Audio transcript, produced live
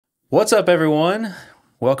What's up, everyone?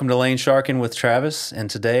 Welcome to Lanesharkin with Travis, and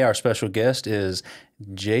today our special guest is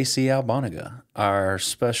JC Alboniga, our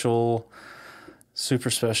super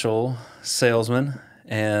special salesman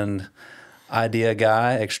and idea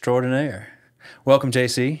guy extraordinaire. Welcome,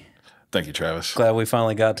 JC. Thank you, Travis. Glad we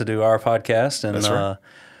finally got to do our podcast, and That's right.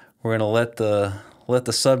 We're gonna let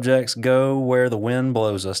the subjects go where the wind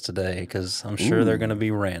blows us today, because I'm sure they're gonna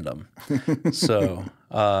be random. So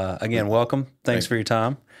again, welcome. Thanks for your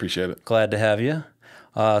time. Appreciate it. Glad to have you.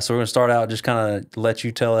 So we're going to start out just kind of let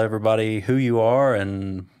you tell everybody who you are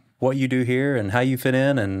and what you do here and how you fit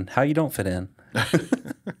in and how you don't fit in.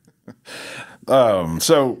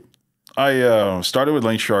 So I started with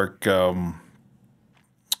Laneshark,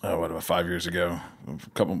 about 5 years ago, a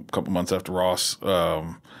couple months after Ross. We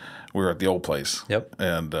were at the old place. Yep.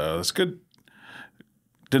 And it's good.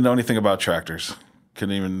 Didn't know anything about tractors.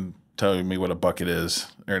 Couldn't even tell me what a bucket is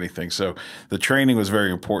or anything. So the training was very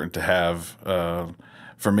important to have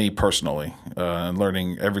for me personally, and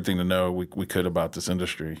learning everything to know we could about this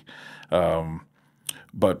industry.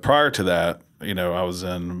 But prior to that, I was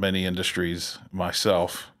in many industries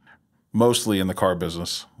myself, mostly in the car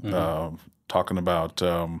business, talking about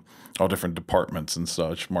all different departments and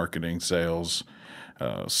such, marketing, sales,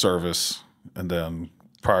 service. And then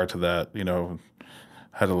prior to that,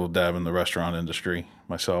 had a little dab in the restaurant industry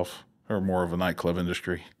myself, or more of a nightclub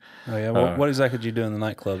industry. Oh, yeah. What exactly did you do in the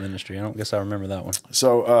nightclub industry? I don't guess I remember that one.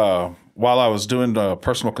 So while I was doing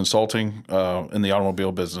personal consulting in the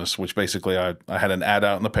automobile business, which basically I had an ad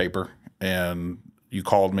out in the paper, and you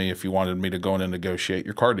called me if you wanted me to go in and negotiate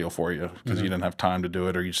your car deal for you because you didn't have time to do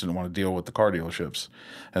it or you just didn't want to deal with the car dealerships.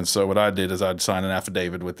 And so what I did is I'd sign an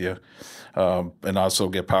affidavit with you and also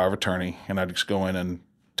get power of attorney, and I'd just go in and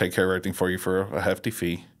take care of everything for you for a hefty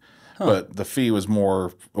fee. But the fee was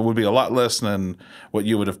would be a lot less than what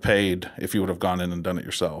you would have paid if you would have gone in and done it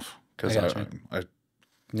yourself. Because I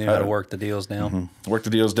knew how to work the deals down. Work the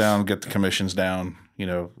deals down, get the commissions down.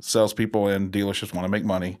 Salespeople and dealerships want to make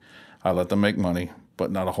money. I let them make money, but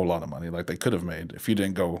not a whole lot of money like they could have made if you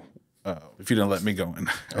didn't let me go in.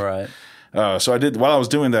 All right. So I did. While I was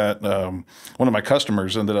doing that, one of my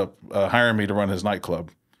customers ended up hiring me to run his nightclub.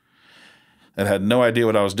 And had no idea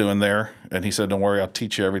what I was doing there. And he said, "Don't worry, I'll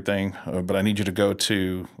teach you everything. But I need you to go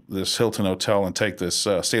to this Hilton hotel and take this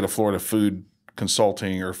state of Florida food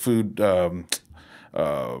consulting or food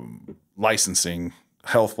licensing,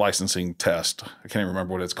 health licensing test. I can't even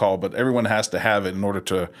remember what it's called, but everyone has to have it in order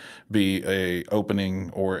to be a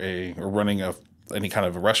opening or running any kind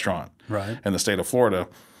of a restaurant in the state of Florida.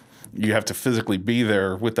 You have to physically be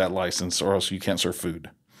there with that license, or else you can't serve food."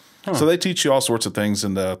 So they teach you all sorts of things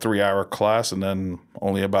in the 3-hour class, and then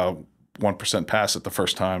only about 1% pass it the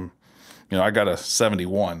first time. I got a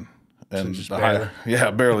 71, and So barely.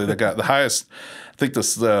 Barely. The highest. I think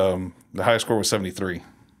the highest score was 73.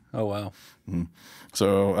 Oh, wow.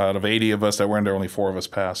 So out of 80 of us that were in there, only 4 of us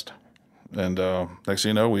passed. And next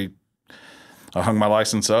thing you know, I hung my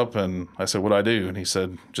license up, and I said, "What do I do?" And he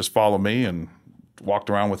said, "Just follow me," and walked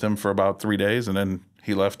around with him for about 3 days, and then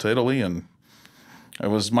he left to Italy, and it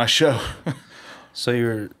was my show. So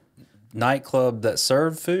you're nightclub that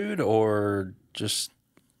served food, or just?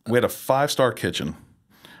 We had a 5-star kitchen,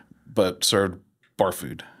 but served bar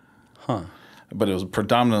food. But it was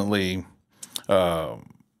predominantly,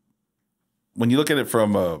 when you look at it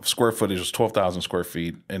from square footage, it was 12,000 square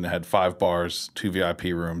feet, and it had 5 bars, 2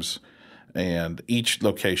 VIP rooms, and each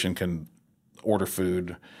location can order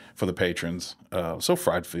food for the patrons. So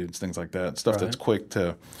fried foods, things like that, stuff that's quick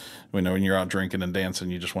to, when you're out drinking and dancing,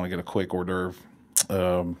 you just want to get a quick hors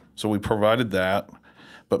d'oeuvre. So we provided that,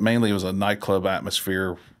 but mainly it was a nightclub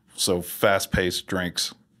atmosphere. So fast-paced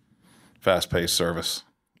drinks, fast-paced service.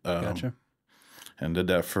 Gotcha. And did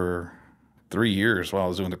that for 3 years while I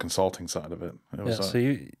was doing the consulting side of it.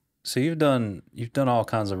 So you've done all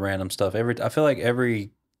kinds of random stuff. I feel like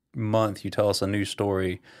every month you tell us a new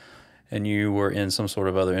story, and you were in some sort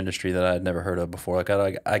of other industry that I had never heard of before. Like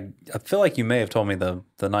I feel like you may have told me the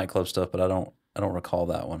nightclub stuff, but I don't recall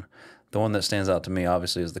that one. The one that stands out to me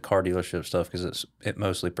obviously is the car dealership stuff, because it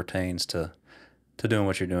mostly pertains to doing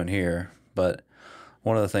what you're doing here. But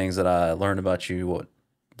one of the things that I learned about you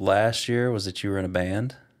last year was that you were in a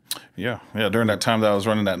band. Yeah. During that time that I was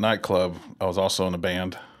running that nightclub, I was also in a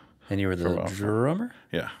band. And you were the drummer?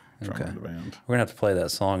 Yeah, drummer in the band. We're gonna have to play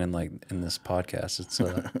that song in this podcast.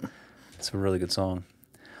 It's a really good song.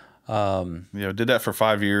 Did that for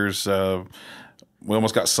 5 years. We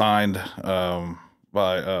almost got signed by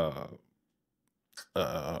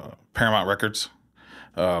Paramount Records,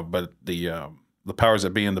 but the powers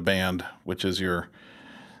that be in the band, which is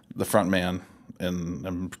the front man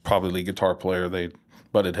and probably lead guitar player, they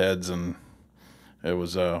butted heads, and it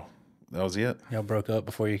was that was it. Y'all broke up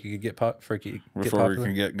before you could get Before we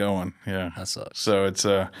could get going. Yeah, that sucks. So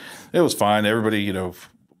it was fine. Everybody,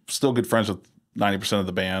 still good friends with 90% of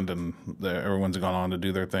the band, and everyone's gone on to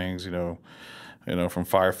do their things. From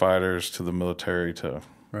firefighters to the military to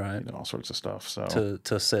right, all sorts of stuff. So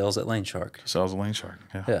to sales at Laneshark. Sales at Lanesharkin.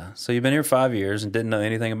 Yeah. Yeah. So you've been here 5 years and didn't know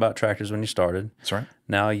anything about tractors when you started. That's right.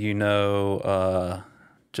 Now you know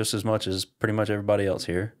just as much as pretty much everybody else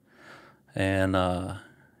here, and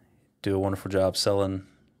do a wonderful job selling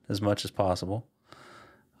as much as possible.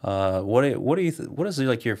 What is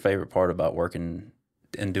like your favorite part about working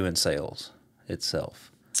and doing sales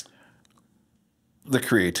itself? The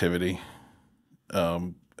creativity.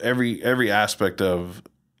 Every aspect of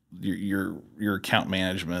your account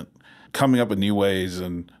management, coming up with new ways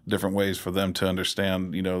and different ways for them to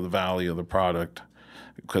understand, the value of the product,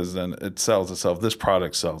 because then it sells itself. This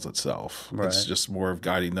product sells itself. Right. It's just more of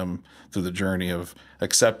guiding them through the journey of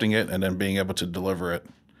accepting it and then being able to deliver it,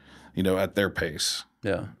 at their pace.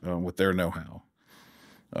 Yeah. With their know-how.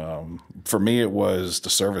 For me, it was the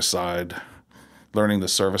service side, learning the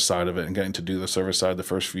service side of it and getting to do the service side the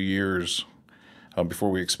first few years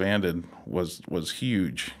before we expanded was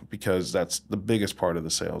huge, because that's the biggest part of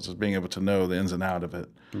the sales, is being able to know the ins and out of it.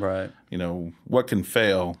 Right. What can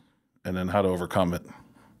fail and then how to overcome it.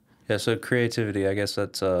 Yeah. So creativity, I guess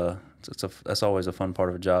that's always a fun part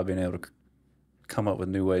of a job, being able to come up with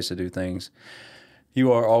new ways to do things.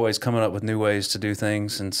 You are always coming up with new ways to do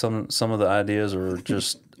things, and some of the ideas are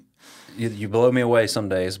just you blow me away some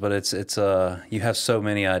days. But it's you have so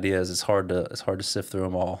many ideas, it's hard to sift through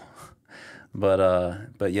them all. But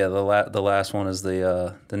yeah, the last one is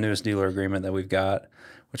the newest dealer agreement that we've got,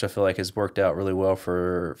 which I feel like has worked out really well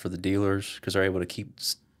for the dealers, because they're able to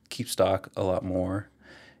keep stock a lot more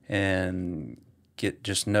and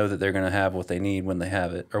just know that they're going to have what they need when they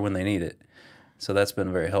have it or when they need it. So that's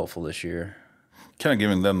been very helpful this year. Kind of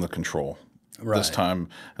giving them the control right. this time,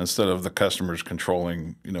 instead of the customers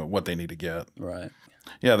controlling, what they need to get. Right.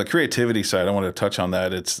 Yeah, the creativity side, I want to touch on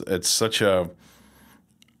that. It's such a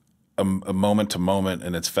moment to moment,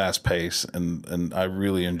 and it's fast paced, and I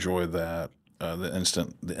really enjoy that. The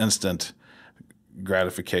instant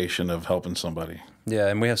gratification of helping somebody. Yeah,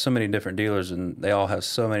 and we have so many different dealers, and they all have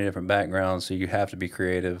so many different backgrounds, so you have to be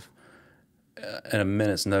creative at a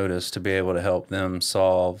minute's notice to be able to help them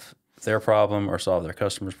solve their problem or solve their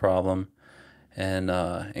customer's problem,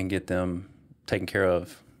 and get them taken care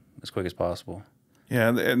of as quick as possible. Yeah,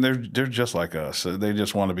 and they're just like us. They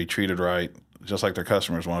just want to be treated right, just like their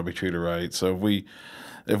customers want to be treated right. So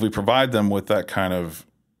if we provide them with that kind of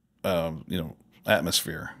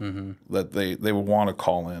atmosphere, mm-hmm. that they will want to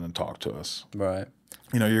call in and talk to us. Right.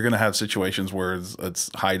 You're going to have situations where it's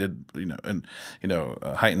heightened,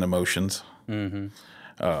 heightened emotions. Mm-hmm.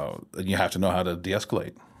 And you have to know how to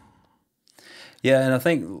de-escalate. Yeah, and I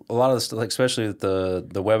think a lot of this, like especially with the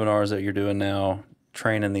webinars that you're doing now,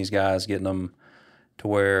 training these guys, getting them to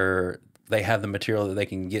where they have the material that they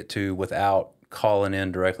can get to without calling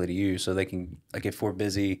in directly to you. So they can, like, if we're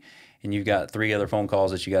busy and you've got 3 other phone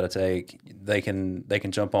calls that you got to take, they can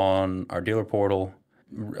jump on our dealer portal,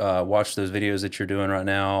 watch those videos that you're doing right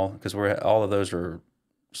now, because all of those are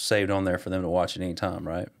saved on there for them to watch at any time,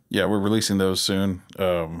 right? Yeah, we're releasing those soon,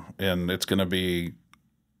 and it's going to be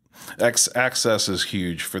access is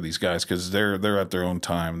huge for these guys, because they're at their own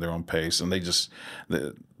time, their own pace, and they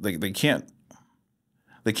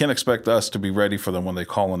can't expect us to be ready for them when they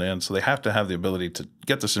call in. So they have to have the ability to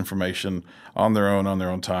get this information on their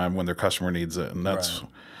own time when their customer needs it, and that's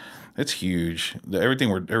right. It's huge.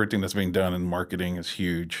 Everything that's being done in marketing is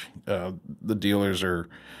huge. The dealers are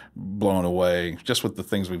blown away just with the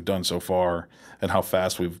things we've done so far and how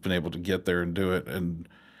fast we've been able to get there and do it, and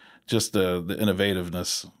just the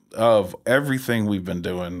innovativeness of everything we've been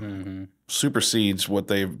doing mm-hmm. supersedes what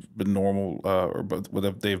they've been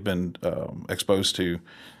what they've been exposed to.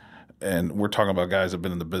 And we're talking about guys that have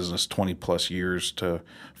been in the business 20 plus years to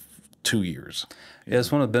 2 years. Yeah,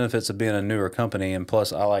 it's one of the benefits of being a newer company, and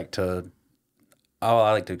plus I like to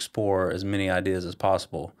explore as many ideas as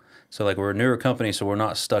possible. So like, we're a newer company, so we're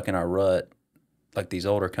not stuck in our rut like these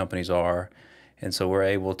older companies are, and so we're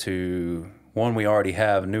able to, one, we already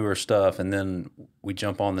have newer stuff, and then we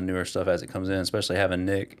jump on the newer stuff as it comes in, especially having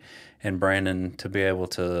Nick and Brandon to be able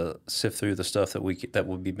to sift through the stuff that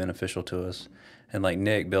would be beneficial to us. And like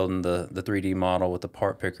Nick building the 3D model with the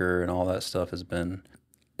part picker and all that stuff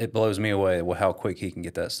it blows me away how quick he can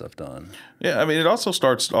get that stuff done. Yeah, I mean, it also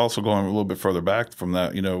starts going a little bit further back from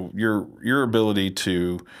that. Your ability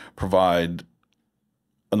to provide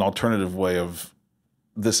an alternative way of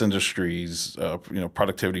this industry's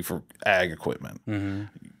productivity for ag equipment.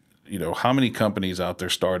 How many companies out there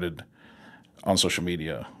started on social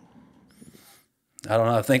media? I don't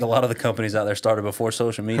know. I think a lot of the companies out there started before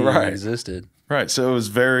social media even existed. Right. So it was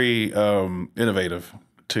very innovative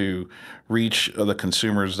to reach the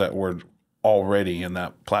consumers that were already in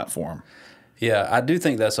that platform. Yeah, I do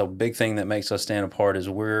think that's a big thing that makes us stand apart is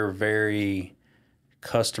we're very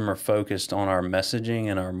customer focused on our messaging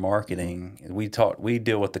and our marketing. We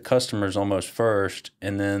deal with the customers almost first,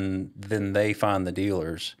 and then they find the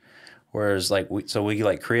dealers. Whereas we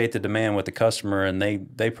like create the demand with the customer, and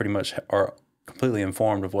they pretty much are completely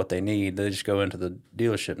informed of what they need. They just go into the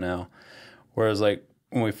dealership now. Whereas like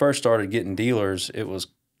when we first started getting dealers, it was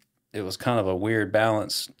kind of a weird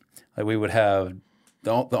balance. Like we would have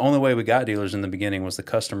the only way we got dealers in the beginning was the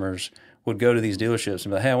customers would go to these dealerships and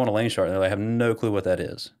be like, "Hey, I want a Lanesharkin." They're like, "I have no clue what that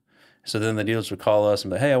is." So then the dealers would call us and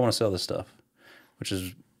be like, "Hey, I want to sell this stuff," which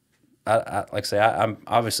is, I like I say, I'm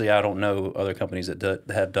obviously I don't know other companies that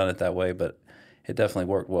have done it that way, but it definitely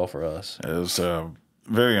worked well for us. It was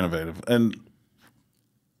very innovative and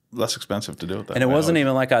less expensive to do it that way. And it wasn't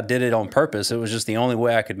even like I did it on purpose. It was just the only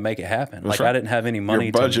way I could make it happen. Like I didn't have any money.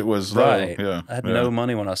 Your budget was low. Right. Yeah. I had no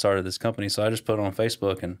money when I started this company, so I just put it on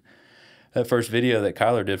Facebook. And that first video that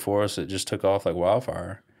Kyler did for us, it just took off like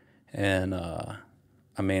wildfire. And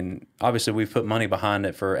I mean, obviously we've put money behind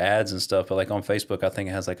it for ads and stuff, but like on Facebook, I think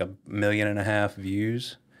it has like 1.5 million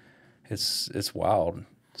views. It's wild.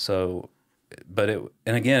 So, and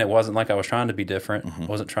again, it wasn't like I was trying to be different. I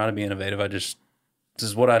wasn't trying to be innovative. This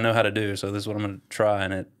is what I know how to do, so this is what I'm going to try,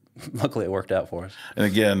 and luckily it worked out for us. And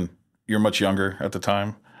again, you're much younger at the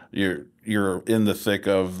time. You're in the thick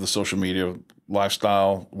of the social media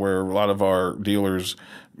lifestyle where a lot of our dealers,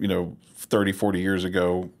 30, 40 years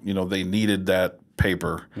ago, they needed that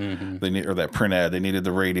paper, or that print ad. They needed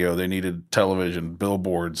the radio. They needed television,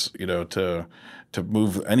 billboards, to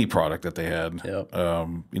move any product that they had. Yep.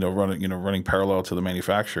 Running parallel to the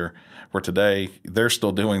manufacturer. Where today they're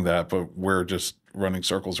still doing that, but we're just running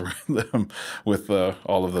circles around them with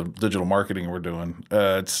all of the digital marketing we're doing.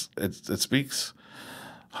 It speaks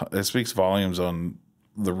volumes on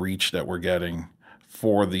the reach that we're getting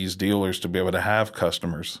for these dealers to be able to have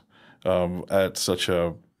customers at such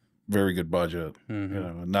a very good budget.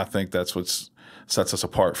 And I think that's what sets us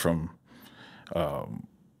apart from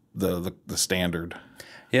the standard.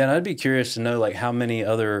 Yeah, and I'd be curious to know like how many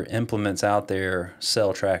other implements out there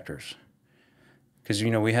sell tractors. Because,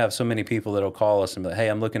 we have so many people that'll call us and be like, "Hey,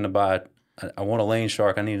 I'm looking to buy, I want a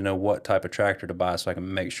Laneshark. I need to know what type of tractor to buy so I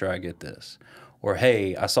can make sure I get this." Or,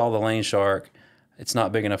 "Hey, I saw the Laneshark. It's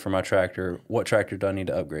not big enough for my tractor. What tractor do I need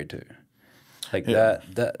to upgrade to?" Like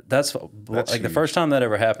that's like huge. The first time that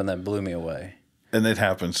ever happened, that blew me away. And it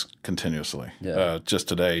happens continuously. Yeah. Just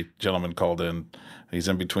today, a gentleman called in. He's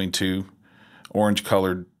in between two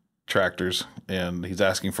orange-colored tractors, and he's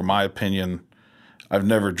asking for my opinion. I've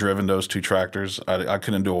never driven those two tractors. I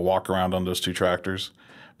couldn't do a walk around on those two tractors,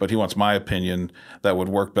 but he wants my opinion that would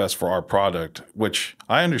work best for our product, which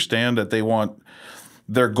I understand that they want.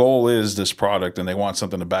 Their goal is this product, and they want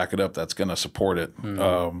something to back it up that's going to support it.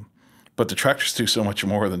 But the tractors do so much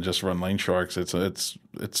more than just run Lanesharks.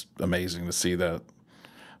 It's amazing to see that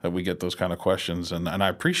we get those kind of questions, and I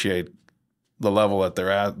appreciate the level that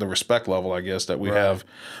they're at, the respect level, I guess, that we have.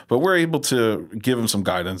 But we're able to give them some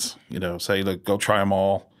guidance, say, look, go try them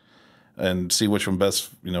all and see which one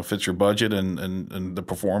best, fits your budget and the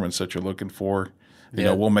performance that you're looking for.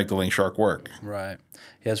 We'll make the Laneshark work. Right.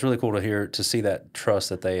 Yeah, it's really cool to see that trust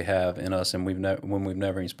that they have in us, and when we've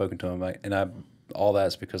never even spoken to them. All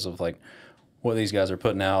that's because of like what these guys are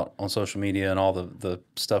putting out on social media and all the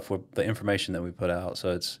stuff, the information that we put out.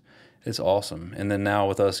 So it's awesome. And then now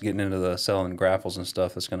with us getting into the selling grapples and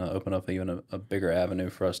stuff, it's going to open up even a bigger avenue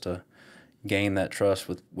for us to gain that trust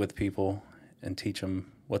with people and teach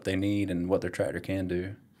them what they need and what their tractor can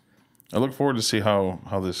do. I look forward to see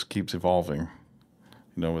how this keeps evolving,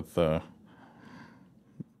 with the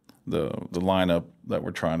lineup that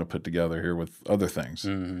we're trying to put together here with other things.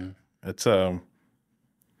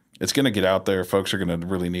 It's going to get out there. Folks are going to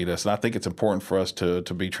really need us. And I think it's important for us to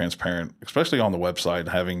be transparent, especially on the website,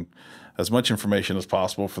 having as much information as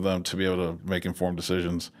possible for them to be able to make informed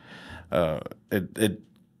decisions. Like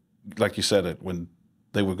you said, when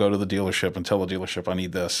they would go to the dealership and tell the dealership, "I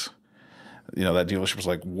need this," that dealership was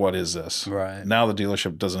like, "What is this?" Right. Now the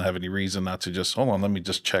dealership doesn't have any reason not to just, "Hold on, let me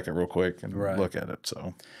just check it real quick and look at it."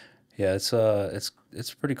 So. Yeah, it's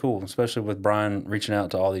pretty cool, especially with Brian reaching out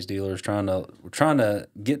to all these dealers, trying to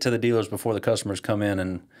get to the dealers before the customers come in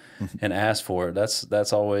and ask for it.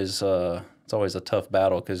 That's always it's it's always a tough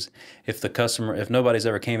battle because if nobody's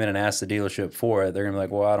ever came in and asked the dealership for it, they're gonna be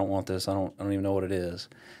like, well, I don't want this. I don't even know what it is.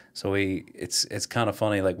 So it's kind of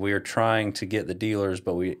funny. Like we're trying to get the dealers,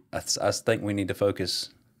 but I think we need to focus.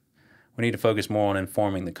 We need to focus more on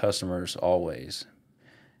informing the customers always,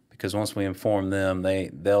 because once we inform them,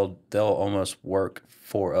 they'll almost work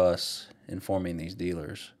for us informing these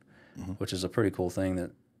dealers, which is a pretty cool thing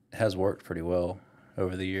that has worked pretty well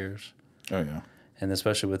over the years. Oh yeah. And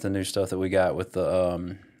especially with the new stuff that we got with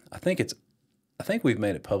the I think we've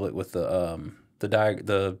made it public with the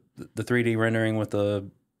 3D rendering with the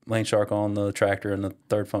Laneshark on the tractor and the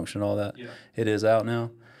third function, all that. Yeah. It is out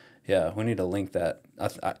now. Yeah, we need to link that.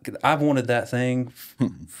 I've wanted that thing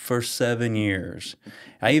for 7 years.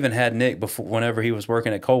 I even had Nick whenever he was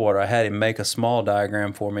working at Coldwater. I had him make a small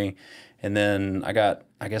diagram for me, and then I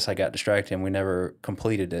guess I got distracted and we never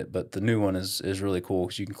completed it. But the new one is really cool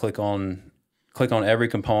because you can click on every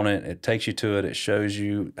component. It takes you to it. It shows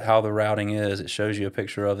you how the routing is. It shows you a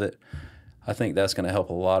picture of it. I think that's going to help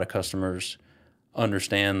a lot of customers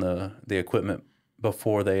understand the equipment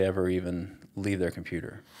before they ever even leave their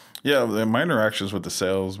computer. Yeah, my interactions with the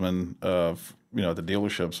salesmen of the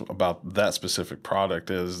dealerships about that specific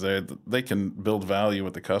product is they can build value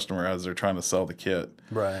with the customer as they're trying to sell the kit.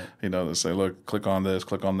 Right. They say, look, click on this,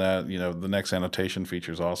 click on that. The next annotation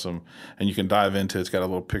feature is awesome, and you can dive into it. It's got a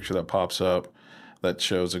little picture that pops up that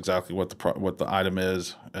shows exactly what the item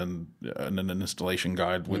is, and then an installation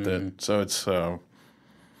guide with it. So it's so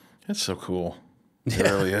cool. It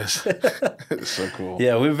really is. It's so cool.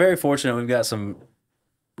 Yeah, we're very fortunate. We've got some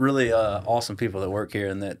really awesome people that work here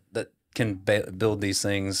and that can build these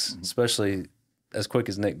things, especially as quick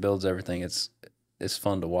as Nick builds everything. It's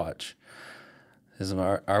fun to watch. He's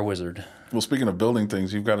our wizard. Well, speaking of building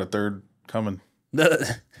things, you've got a third coming.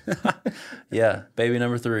 Yeah, baby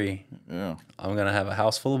number 3. Yeah. I'm going to have a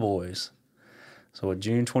house full of boys. So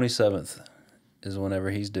June 27th is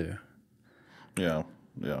whenever he's due. Yeah.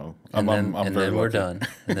 Yeah. And then we're done.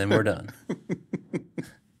 And then we're done.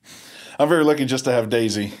 I'm very lucky just to have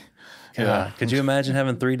Daisy. Yeah. Could you imagine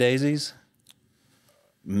having 3 Daisies?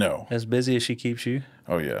 No. As busy as she keeps you?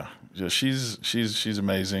 Oh yeah. She's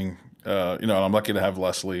amazing. And I'm lucky to have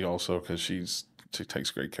Leslie also because she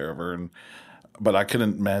takes great care of her. But I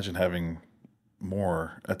couldn't imagine having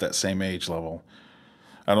more at that same age level.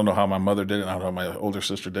 I don't know how my mother did it. I don't know how my older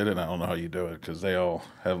sister did it. And I don't know how you do it because they all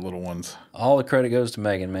have little ones. All the credit goes to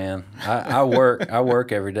Megan, man. I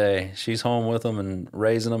work every day. She's home with them and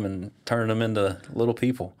raising them and turning them into little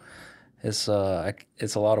people. It's a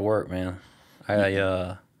lot of work, man.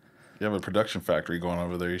 You have a production factory going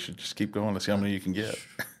over there. You should just keep going to see how many you can get.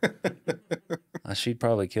 She'd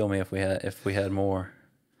probably kill me if we had more.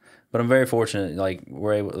 But I'm very fortunate. Like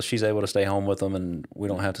she's able to stay home with them, and we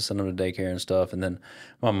don't have to send them to daycare and stuff. And then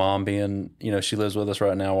my mom being, she lives with us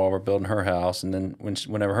right now while we're building her house. And then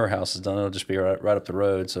whenever her house is done, it'll just be right up the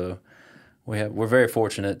road. So we're very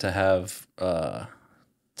fortunate to have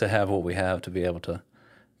what we have to be able to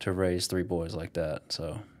raise 3 boys like that.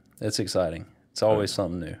 So it's exciting. It's always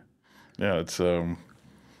something new. Yeah, it's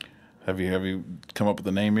have you come up with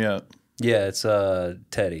a name yet? Yeah, it's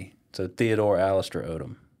Teddy. So Theodore Alistair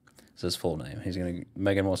Odom. His full name.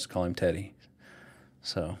 Megan wants to call him Teddy,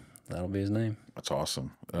 so that'll be his name. That's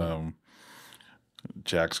awesome.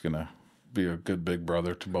 Jack's gonna be a good big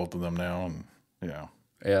brother to both of them now, and yeah,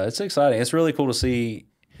 it's exciting. It's really cool to see,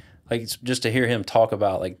 like, just to hear him talk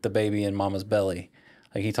about like the baby in mama's belly.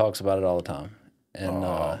 Like he talks about it all the time, and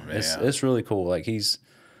it's really cool. Like he's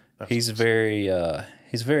very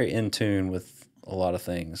in tune with a lot of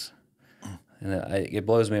things, and it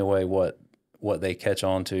blows me away what they catch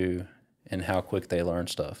on to and how quick they learn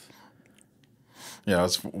stuff. Yeah, I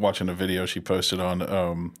was watching a video she posted on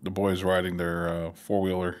the boys riding their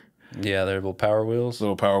 4-wheeler. Yeah, their little Power Wheels.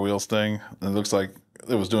 Little Power Wheels thing. It looks like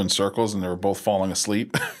it was doing circles and they were both falling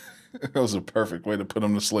asleep. It was a perfect way to put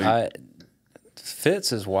them to sleep.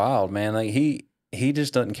 Fitz is wild, man. Like he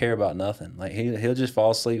just doesn't care about nothing. Like he'll just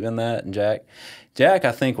fall asleep in that. And Jack,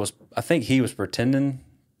 I think he was pretending.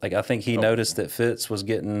 Like, I think he noticed that Fitz was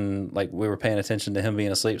getting, like, we were paying attention to him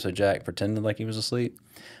being asleep, so Jack pretended like he was asleep.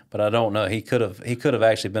 But I don't know. He could have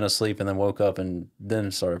actually been asleep and then woke up and then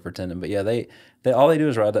started pretending. But yeah, they all they do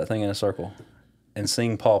is ride that thing in a circle and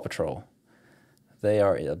sing Paw Patrol. They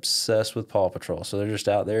are obsessed with Paw Patrol, so they're just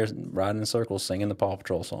out there riding in circles singing the Paw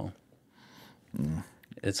Patrol song.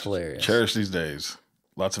 It's hilarious. Cherish these days.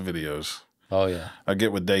 Lots of videos. Oh yeah. I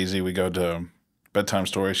get with Daisy. We go to bedtime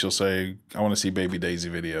stories. She'll say, I want to see baby Daisy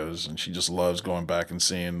videos, and she just loves going back and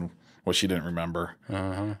seeing what she didn't remember.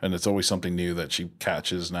 And it's always something new that she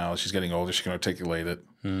catches now. She's getting older. She can articulate it.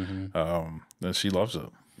 And she loves it.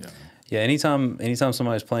 Yeah, anytime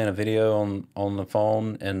somebody's playing a video on the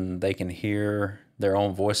phone and they can hear their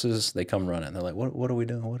own voices, they come running. They're like, "What are we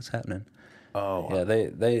doing? What is happening?" Oh, Yeah,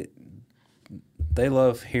 they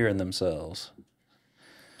love hearing themselves.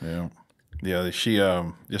 yeah, yeah. She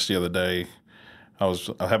just the other day, I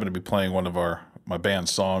happened to be playing one of my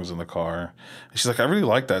band's songs in the car. And she's like, "I really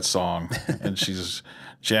like that song," and she's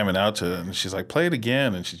jamming out to it. And she's like, "Play it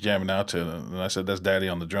again," and she's jamming out to it. And I said, "That's Daddy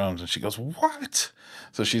on the drums," and she goes, "What?"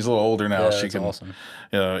 So she's a little older now. Yeah, She that's can, awesome.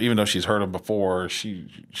 even though she's heard them before, she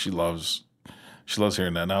loves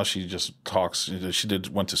hearing that. Now she just talks.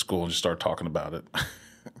 Went to school and just started talking about it.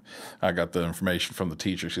 I got the information from the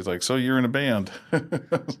teacher. She's like, "So you're in a band?" I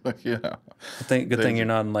was like, "Yeah." Good thing you're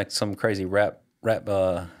not in like some crazy rap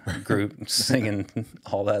group singing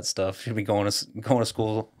all that stuff. You'd be going to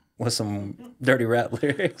school with some dirty rap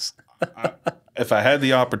lyrics. If I had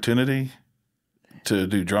the opportunity to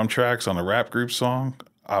do drum tracks on a rap group song,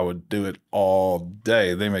 I would do it all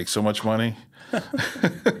day. They make so much money.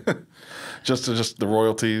 just the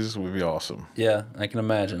royalties would be awesome. Yeah, I can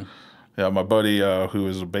imagine. Yeah, my buddy who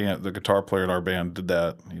is the guitar player in our band did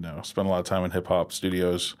that. Spent a lot of time in hip hop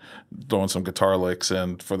studios throwing some guitar licks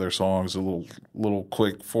in for their songs, a little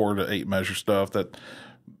quick 4 to 8 measure stuff that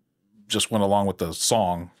just went along with the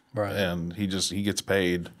song. Right. And he gets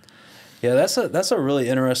paid. Yeah, that's a really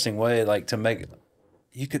interesting way, like, to make.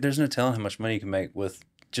 There's no telling how much money you can make with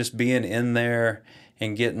just being in there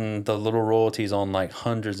and getting the little royalties on like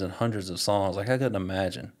hundreds and hundreds of songs. Like, I couldn't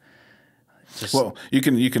imagine. Well, you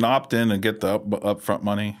can opt in and get the upfront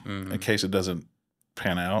money in case it doesn't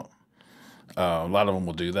pan out. A lot of them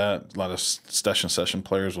will do that. A lot of session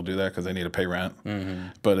players will do that because they need to pay rent.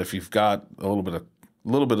 But if you've got a little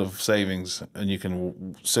bit of savings and you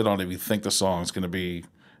can sit on it, if you think the song is going to be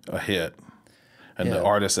a hit, and the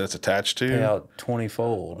artist that's attached to pay out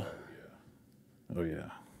 20-fold. Oh yeah,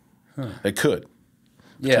 it could.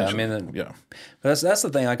 Yeah, I mean, yeah. But that's the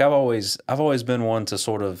thing. Like, I've always been one to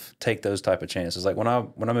sort of take those type of chances. Like when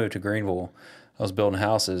I moved to Greenville, I was building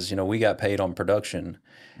houses. We got paid on production,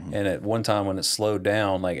 and at one time when it slowed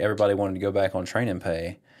down, like everybody wanted to go back on training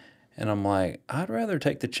pay, and I'm like, I'd rather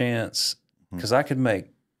take the chance because I could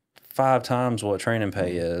make 5 times what training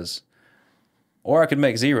pay is, or I could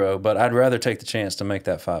make 0, but I'd rather take the chance to make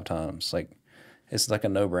that 5 times. Like, it's like a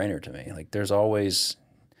no-brainer to me. Like, there's always,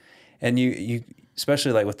 and you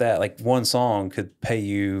especially like with that, like one song could pay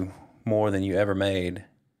you more than you ever made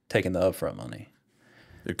taking the upfront money.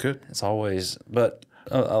 It could. It's always, but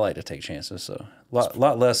I like to take chances. So a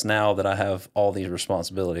lot less now that I have all these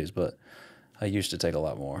responsibilities, but I used to take a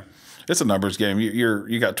lot more. It's a numbers game.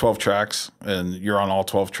 You got 12 tracks and you're on all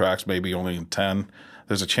 12 tracks, maybe only in 10.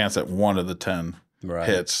 There's a chance that one of the 10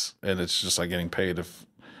 hits, and it's just like getting paid if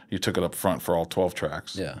you took it up front for all 12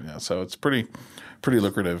 tracks. Yeah. So it's pretty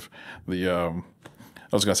lucrative.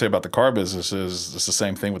 I was going to say about the car business is it's the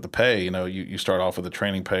same thing with the pay. You start off with a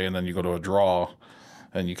training pay, and then you go to a draw,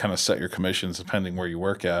 and you kind of set your commissions depending where you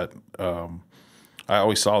work at. I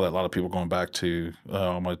always saw that a lot of people going back to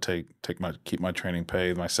I'm going to keep my training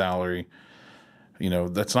pay, my salary.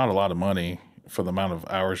 That's not a lot of money for the amount of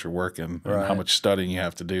hours you're working and how much studying you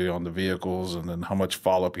have to do on the vehicles, and then how much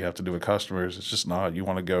follow up you have to do with customers. It's just not. You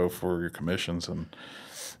want to go for your commissions, and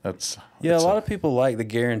that's a lot of people like the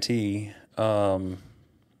guarantee.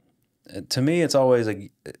 To me, it's always I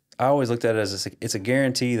always looked at it as it's a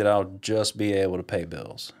guarantee that I'll just be able to pay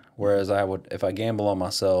bills. Whereas if I gamble on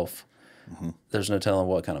myself, there's no telling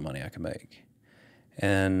what kind of money I can make.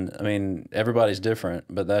 And I mean, everybody's different,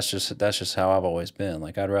 but that's just how I've always been.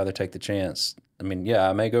 Like, I'd rather take the chance. I mean, yeah,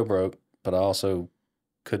 I may go broke, but I also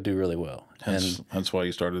could do really well. That's why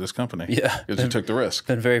you started this company. Yeah, because you took the risk.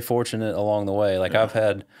 Been very fortunate along the way. Like, I've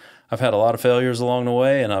had a lot of failures along the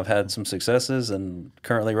way, and I've had some successes. And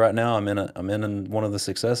currently, right now, I'm in one of the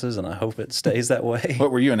successes, and I hope it stays that way.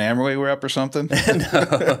 What were you, an Amway rep or something?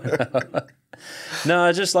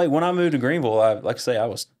 No, just like when I moved to Greenville, like I say, I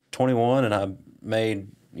was 21 and I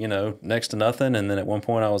made next to nothing. And then at one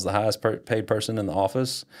point, I was the highest paid person in the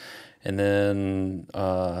office, and then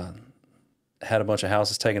had a bunch of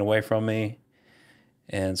houses taken away from me.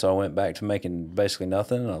 And so I went back to making basically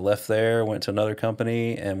nothing. I left there, went to another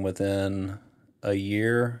company, and within a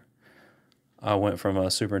year, I went from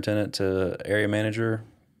a superintendent to area manager.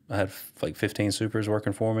 I had like 15 supers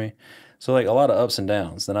working for me. So like a lot of ups and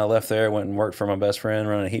downs. Then I left there, went and worked for my best friend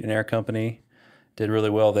running a heat and air company. Did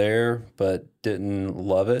really well there, but didn't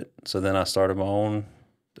love it. So then I started my own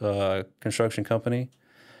construction company.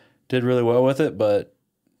 Did really well with it, but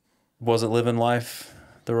wasn't living life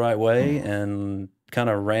the right way and kind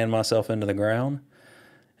of ran myself into the ground.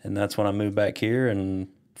 And that's when I moved back here. And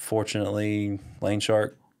fortunately,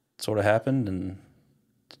 Laneshark sort of happened. And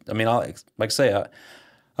I mean, like I say,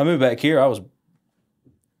 I moved back here. I was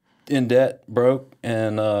in debt, broke,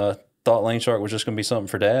 and thought Laneshark was just going to be something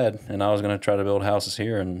for Dad, and I was going to try to build houses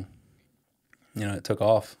here, and it took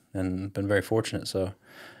off, and been very fortunate. So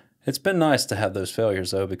it's been nice to have those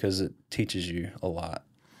failures though, because it teaches you a lot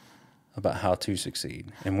about how to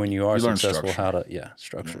succeed, and when you are successful, how to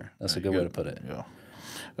structure. That's a good way to put it. Yeah,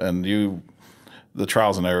 and the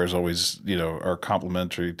trials and errors always are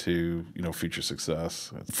complementary to future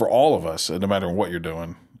success for all of us, no matter what you're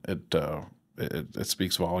doing. It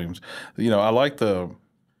speaks volumes. I like the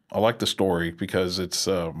story because it's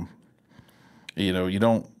you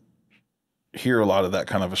don't hear a lot of that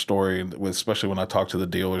kind of a story, especially when I talk to the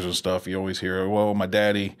dealers and stuff. You always hear, well, my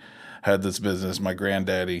daddy had this business, my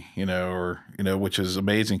granddaddy, which is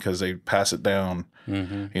amazing because they pass it down,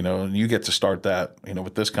 and you get to start that,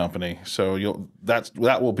 with this company. So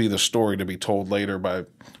that will be the story to be told later by,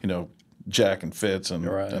 Jack and Fitz and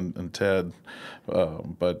and Ted,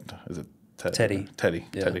 but is it Teddy? Teddy.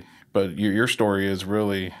 But your story is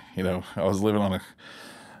really, I was living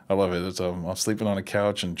I love it. I was sleeping on a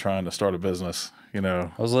couch and trying to start a business.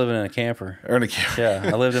 I was living in a camper. Yeah,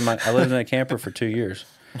 I lived in a camper for 2 years.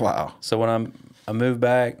 Wow. So when I moved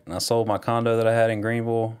back and I sold my condo that I had in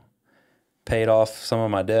Greenville, paid off some of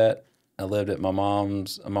my debt. I lived at my mom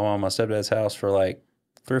and my stepdad's house for like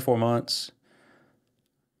 3 or 4 months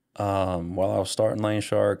while I was starting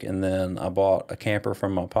Laneshark, and then I bought a camper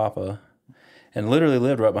from my papa and literally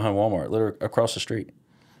lived right behind Walmart, literally across the street.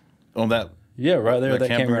 On that? Yeah, right there, that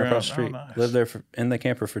campground across the street. Oh, nice. Lived there in the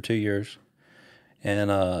camper for 2 years, and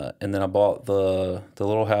then I bought the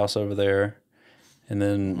little house over there, and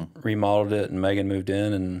then remodeled it, and Megan moved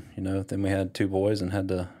in, and then we had 2 boys and had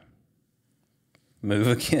to move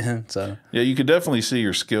again. So yeah, you could definitely see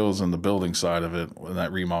your skills in the building side of it in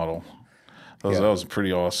that remodel. That was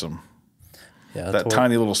pretty awesome. Yeah, that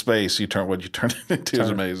tiny little space you turned it into is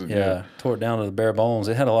amazing. Yeah, tore it down to the bare bones.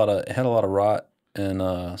 It had a lot of rot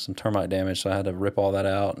and some termite damage, so I had to rip all that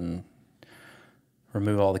out and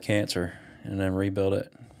remove all the cancer and then rebuild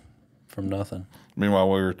it from nothing. Meanwhile,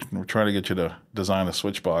 we were trying to get you to design a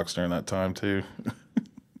switch box during that time too.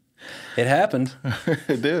 It happened.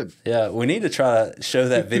 It did. Yeah, we need to try to show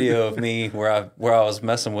that video of me where I was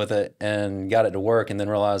messing with it and got it to work, and then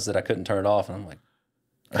realized that I couldn't turn it off, and I'm like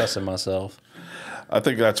cussing myself. I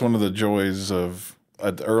think that's one of the joys of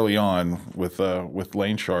early on with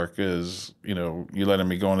Laneshark is you letting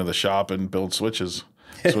me go into the shop and build switch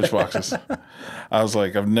boxes. I was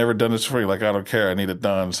like, I've never done this for you. Like, I don't care. I need it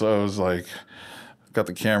done. So I was like, got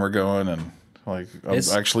the camera going and like I'm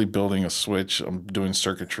actually building a switch. I'm doing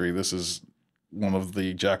circuitry. This is one of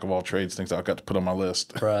the jack of all trades things I've got to put on my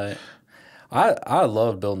list. Right. I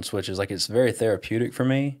love building switches. Like, it's very therapeutic for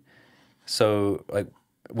me. So like,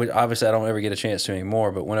 obviously I don't ever get a chance to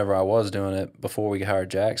anymore, but whenever I was doing it before we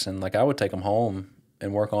hired Jackson, like I would take them home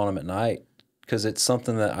and work on them at night because it's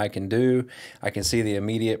something that I can do. I can see the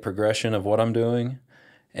immediate progression of what I'm doing,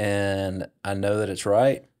 and I know that it's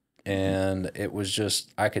right. And it was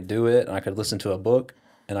just, I could do it, and I could listen to a book,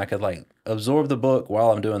 and I could like absorb the book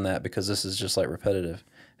while I'm doing that, because this is just like repetitive.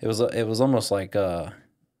 It was almost like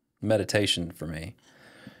meditation for me.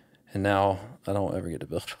 And now I don't ever get to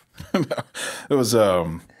build. It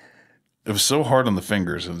was so hard on the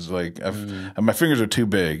fingers. It was like my fingers are too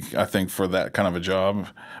big, I think, for that kind of a job.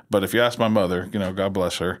 But if you ask my mother, God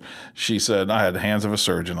bless her, she said I had the hands of a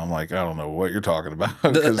surgeon. I'm like, I don't know what you're talking about,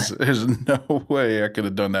 because there's no way I could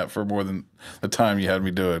have done that for more than the time you had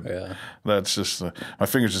me do it. Yeah, that's just my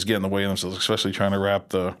fingers just get in the way of themselves, especially trying to wrap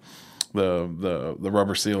the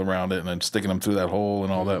rubber seal around it and then sticking them through that hole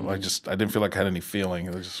and all that. I didn't feel like I had any feeling.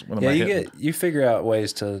 It was just you figure out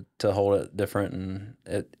ways to hold it different,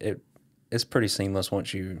 and it's pretty seamless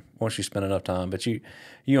once you spend enough time. But you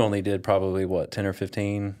only did probably what, 10 or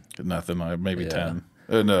 15? Nothing, maybe 10.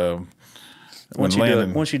 And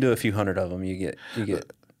once you do a few hundred of them, you get the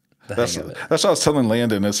hang of it. That's what I was telling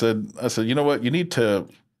Landon. I said, you know what, you need to,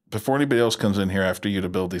 before anybody else comes in here after you to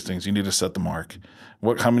build these things, you need to set the mark.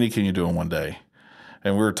 How many can you do in one day?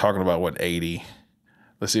 And we were talking about 80.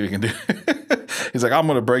 Let's see if we can do. He's like, I'm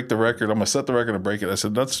going to break the record. I'm going to set the record and break it. I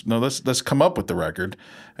said, let's come up with the record,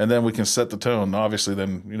 and then we can set the tone. Obviously,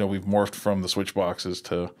 then we've morphed from the switch boxes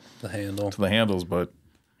to the handles. But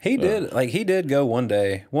he did go 1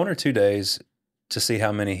 or 2 days to see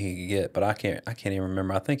how many he could get. But I can't even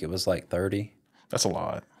remember. I think it was like 30. That's a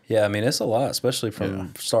lot. Yeah, I mean, it's a lot, especially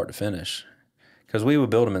from start to finish, because we would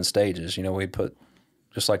build them in stages. We'd put,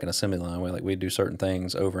 just like an assembly line, we'd do certain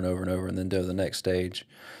things over and over and over, and then do the next stage,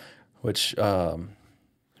 which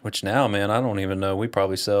now, man, I don't even know. We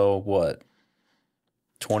probably sell what,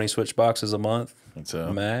 20 switch boxes a month. It's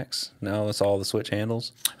max. Now it's all the switch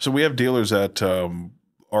handles. So we have dealers that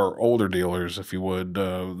are older dealers, if you would,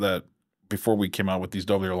 that before we came out with these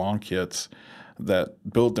WR-long kits, that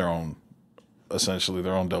built their own, essentially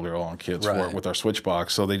their own WR-long kits for it with our switch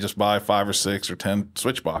box. So they just buy 5 or 6 or 10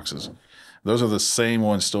 switch boxes. Those are the same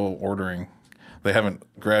ones still ordering. They haven't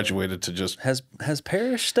graduated to just. Has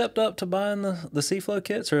Parrish stepped up to buying the C-Flow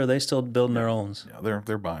kits, or are they still building their own? Yeah,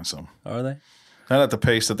 they're buying some. Are they? Not at the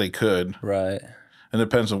pace that they could. Right. And it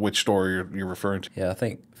depends on which store you're referring to. Yeah, I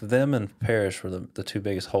think them and Parrish were the 2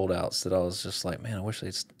 biggest holdouts that I was just like, man, I wish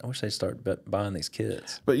they'd start buying these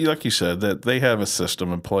kits. But like you said, that they have a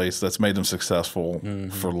system in place that's made them successful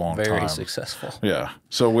for a long time. Very successful. Yeah.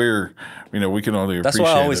 So we can only appreciate. That's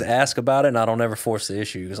why I always ask about it, and I don't ever force the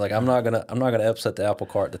issue because like I'm not gonna upset the apple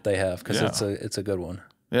cart that they have because it's a good one.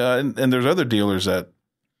 Yeah, and there's other dealers that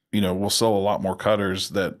will sell a lot more cutters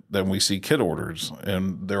than we see kit orders,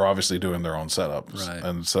 and they're obviously doing their own setups. Right.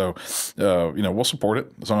 And so, we'll support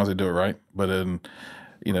it as long as they do it right. But then,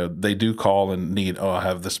 they do call and need, I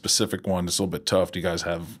have this specific one that's a little bit tough. Do you guys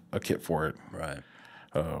have a kit for it? Right.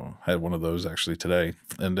 I had one of those actually today,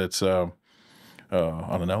 and it's on an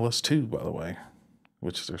LS2, by the way,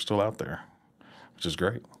 which they're still out there, which is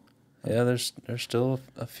great. Yeah, there's still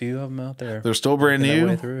a few of them out there. They're still brand new,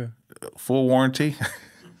 way through. Full warranty.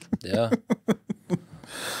 Yeah.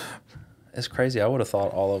 It's crazy. I would have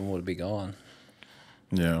thought all of them would be gone.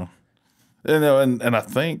 Yeah. And I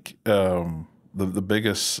think the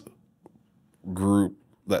biggest group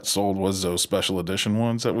that sold was those special edition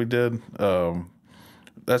ones that we did.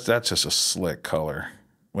 That's just a slick color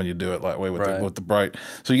when you do it that way with the bright.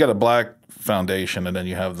 So you got a black foundation and then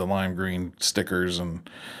you have the lime green stickers and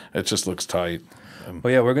it just looks tight.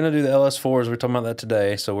 Well, yeah, we're going to do the LS4s. We're talking about that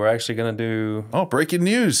today. So we're actually going to do... Oh, breaking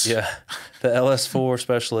news. Yeah. The LS4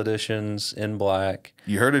 special editions in black.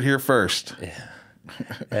 You heard it here first. Yeah.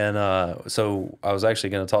 And so I was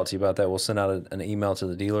actually going to talk to you about that. We'll send out an email to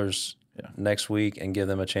the dealers next week and give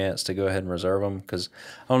them a chance to go ahead and reserve them because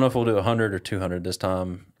I don't know if we'll do 100 or 200 this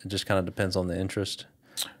time. It just kind of depends on the interest.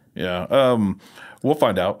 Yeah. We'll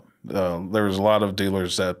find out. There was a lot of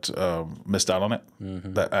dealers that missed out on it,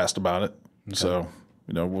 that asked about it. Okay. So,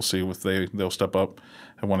 we'll see if they'll step up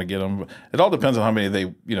and want to get them. It all depends on how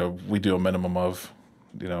many we do a minimum of,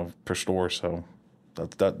 per store. So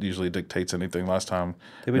that usually dictates anything. Last time.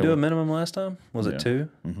 Did we do a minimum last time? Was it 2?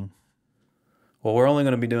 Mm-hmm. Well, we're only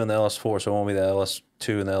going to be doing the LS4, so it won't be the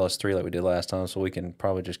LS2 and the LS3 like we did last time. So we can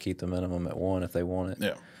probably just keep the minimum at 1 if they want it.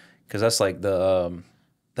 Yeah. Because that's like the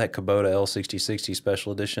that Kubota L6060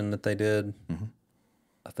 special edition that they did. Mm-hmm.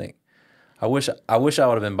 I think. I wish I would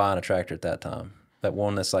have been buying a tractor at that time. That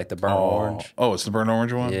one that's like the burnt orange. Oh, it's the burnt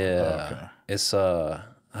orange one? Yeah. Oh, okay. It's I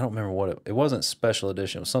don't remember what it wasn't special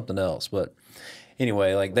edition, it was something else. But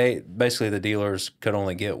anyway, like they basically the dealers could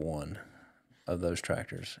only get one of those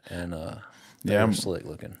tractors. And they were slick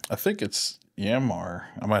looking. I think it's Yanmar.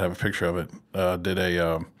 I might have a picture of it. Did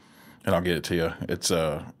and I'll get it to you. It's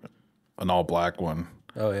an all black one.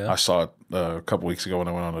 Oh yeah. I saw it a couple weeks ago when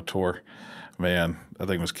I went on a tour. Man, that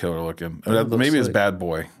thing was killer looking. Maybe it's Bad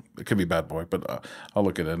Boy. It could be Bad Boy, but I'll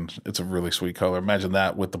look at it. And it's a really sweet color. Imagine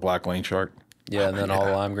that with the black Laneshark. Yeah, and then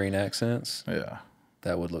all lime green accents. Yeah,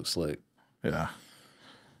 that would look slick. Yeah,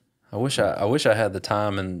 I wish I had the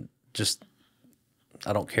time and just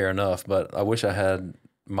I don't care enough, but I wish I had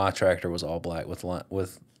my tractor was all black with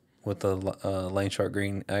the Laneshark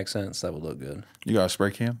green accents. That would look good. You got a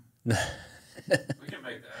spray can? We can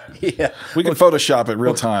make that. Yeah, we can Photoshop it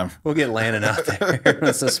real time. We'll get Landon out there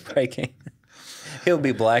with a spray can. He'll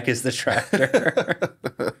be black as the tractor.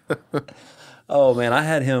 Oh man, I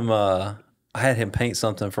had him paint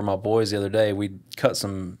something for my boys the other day. We cut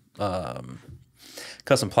some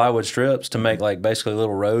plywood strips to make like basically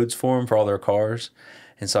little roads for them for all their cars,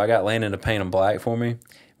 and so I got Landon to paint them black for me.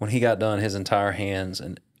 When he got done, his entire hands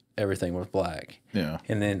and everything was black. Yeah,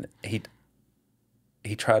 and then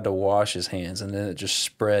he tried to wash his hands, and then it just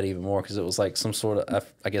spread even more because it was like some sort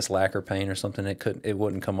of, I guess, lacquer paint or something. It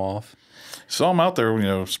wouldn't come off. Saw him out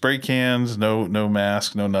there, spray cans, no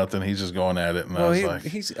mask, no nothing. He's just going at it, and I was like,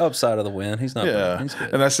 he's upside of the wind. He's not. Yeah, he's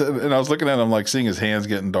good. And I was looking at him like seeing his hands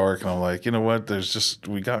getting dark, and I'm like, you know what?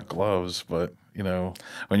 We got gloves, but when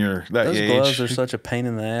you're that those age, gloves are such a pain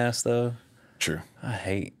in the ass, though. True. I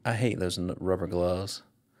hate those rubber gloves.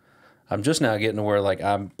 I'm just now getting to where like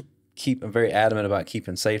I'm very adamant about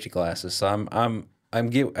keeping safety glasses. So I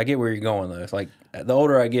get where you're going though. It's like the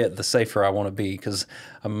older I get, the safer I want to be because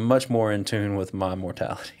I'm much more in tune with my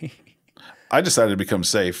mortality. I decided to become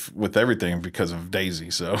safe with everything because of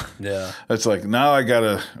Daisy. So Yeah. it's like, now I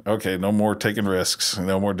gotta, okay, no more taking risks,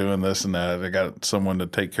 no more doing this and that. I got someone to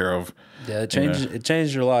take care of. Yeah, it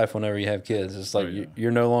changes your life whenever you have kids. It's like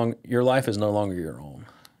you're no longer, your life is no longer your own.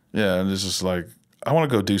 Yeah, and it's just like, I want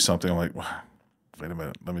to go do something. I'm like, wait a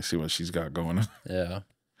minute, let me see what she's got going. Yeah.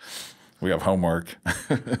 We have homework.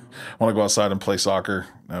 I want to go outside and play soccer.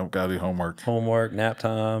 No, gotta do homework. Homework, nap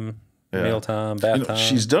time, Yeah. mealtime, bath time.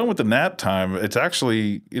 She's done with the nap time. It's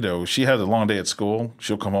actually, she had a long day at school.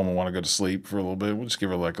 She'll come home and want to go to sleep for a little bit. We'll just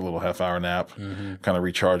give her like a little half-hour nap, kind of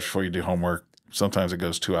recharge before you do homework. Sometimes it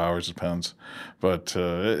goes 2 hours, depends. But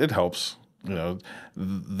it helps.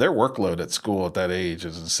 Their workload at school at that age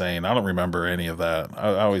is insane. I don't remember any of that.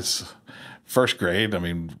 I always, first grade, I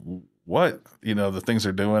mean, what? The things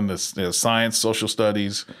they're doing, this science, social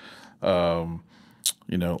studies,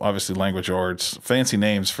 obviously language arts, fancy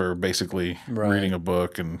names for basically reading a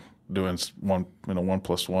book and doing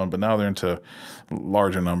 1+1. But now they're into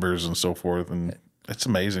larger numbers and so forth, and it's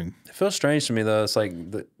amazing. It feels strange to me though. It's like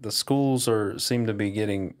the schools seem to be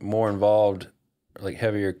getting more involved, like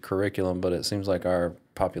heavier curriculum, but it seems like our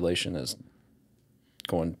population is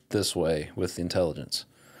going this way with the intelligence.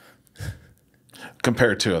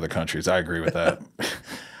 Compared to other countries, I agree with that.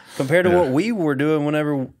 Compared to what we were doing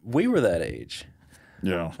whenever we were that age.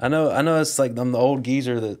 Yeah. I know it's like I'm the old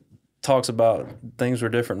geezer that talks about things were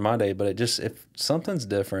different in my day, but if something's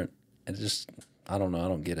different, I don't know, I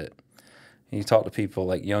don't get it. And you talk to people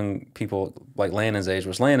like young people like Landon's age,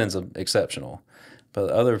 which Landon's exceptional, but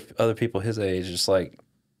other people his age, just like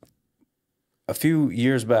a few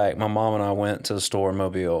years back, my mom and I went to the store in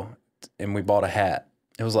Mobile and we bought a hat.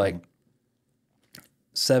 It was like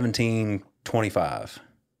 $17.25.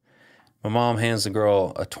 My mom hands the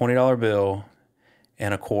girl a $20 bill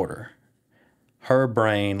and a quarter. Her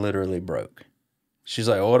brain literally broke. She's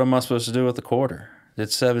like, "What am I supposed to do with the quarter?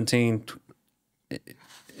 It's 17."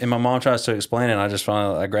 And my mom tries to explain it. And I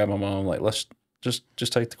grab my mom, like, let's just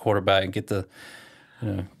take the quarter back and get the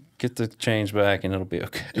change back, and it'll be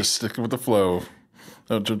okay. Just stick with the flow.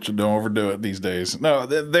 Don't overdo it these days. No,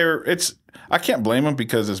 I can't blame them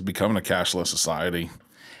because it's becoming a cashless society.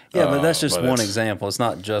 Yeah, but that's just one example. It's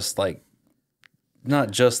not just that.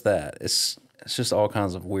 It's just all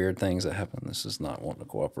kinds of weird things that happen. This is not wanting to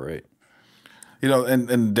cooperate.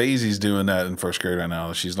 And Daisy's doing that in first grade right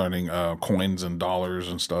now. She's learning coins and dollars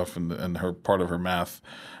and stuff, and her part of her math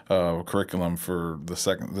curriculum for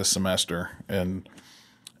this semester, and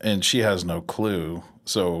she has no clue.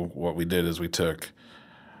 So what we did is we took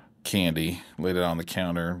candy, laid it on the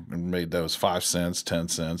counter, and made those 5 cents, 10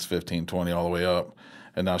 cents, 15, 20, all the way up.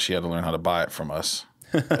 And now she had to learn how to buy it from us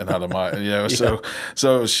and how to buy it. Yeah.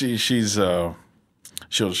 So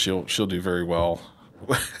she'll do very well.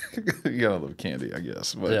 You gotta love candy, I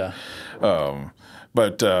guess. But, yeah.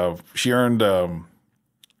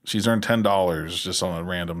 She's earned $10 just on a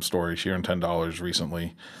random story. She earned $10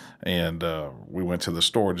 recently, and we went to the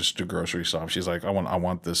store just to grocery shop. She's like, I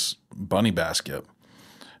want this bunny basket.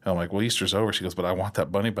 And I'm like, well, Easter's over. She goes, but I want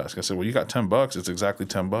that bunny basket. I said, well, you got $10. It's exactly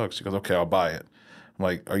 $10. She goes, okay, I'll buy it. I'm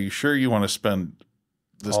like, are you sure you want to spend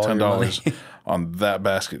this $10 on that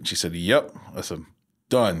basket? And she said, yep. I said,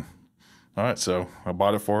 done. All right, so I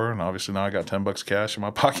bought it for her, and obviously now I got $10 cash in my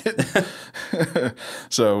pocket.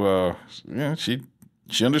 So she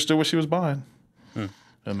understood what she was buying,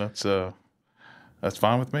 and that's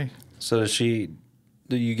fine with me. So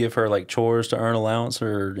do you give her like chores to earn allowance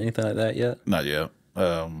or anything like that yet? Not yet.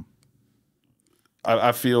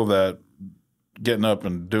 I feel that getting up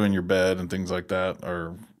and doing your bed and things like that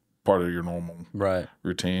are part of your normal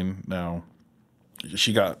routine. Now,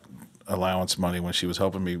 she got allowance money when she was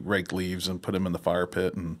helping me rake leaves and put them in the fire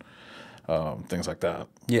pit and things like that.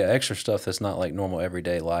 Yeah, extra stuff that's not like normal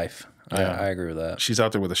everyday life. Yeah. I agree with that. She's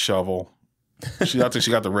out there with a shovel. She's out there. She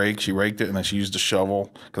got the rake. She raked it, and then she used a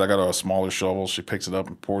shovel because I got a smaller shovel. She picks it up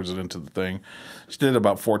and pours it into the thing. She did it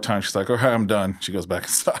about 4 times. She's like, "Okay, I'm done." She goes back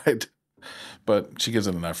inside, but she gives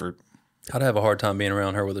it an effort. I'd have a hard time being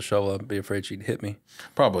around her with a shovel. I'd be afraid she'd hit me.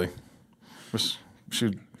 Probably.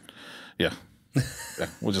 Yeah.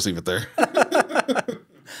 We'll just leave it there.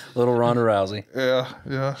 Little Ronda Rousey.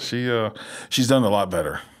 Yeah. She's done a lot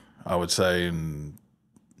better, I would say, and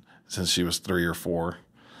since she was 3 or 4,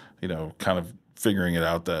 kind of figuring it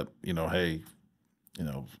out that, hey,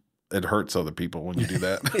 it hurts other people when you do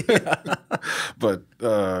that. But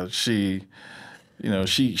she's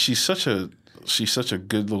such a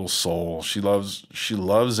good little soul. She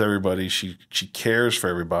loves everybody. She cares for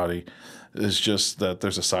everybody. It's just that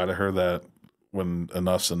there's a side of her that when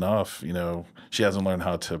enough's enough, she hasn't learned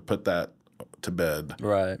how to put that to bed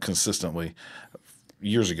consistently.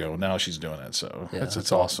 years ago. Now she's doing it, so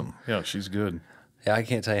it's awesome. Yeah, she's good. Yeah, I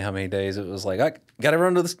can't tell you how many days it was like I gotta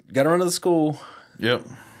run to the school. Yep,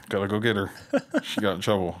 gotta go get her. She got in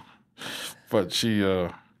trouble, but she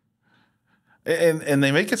and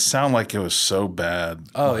they make it sound like it was so bad.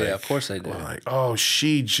 Oh like, yeah, of course they do. Like, oh,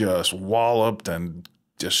 she just walloped and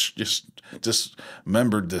just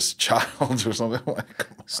dismembered this child or something like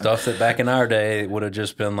stuff that back in our day would have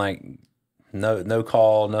just been like no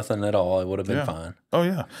call, nothing at all. It would have been fine. Oh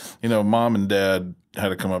yeah, Mom and Dad had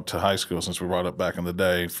to come up to high school since we brought up back in the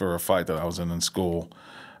day for a fight that I was in school.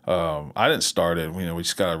 I didn't start it. We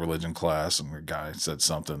just got a religion class, and the guy said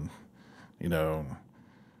something, and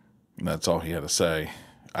that's all he had to say.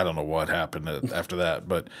 I don't know what happened after that,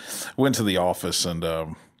 but went to the office, and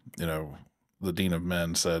the dean of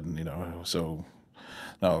men said, so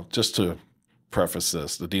now just to preface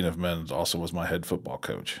this, the dean of men also was my head football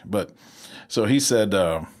coach, but so he said,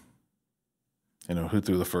 who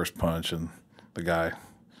threw the first punch, and the guy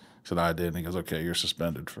said I did, and he goes, okay, you're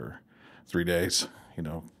suspended for 3 days.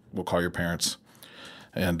 We'll call your parents,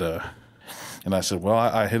 and I said, well,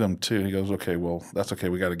 I hit him too. And he goes, okay, well, that's okay.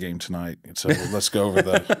 We got a game tonight. And so let's go over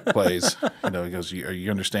the plays. He goes, are you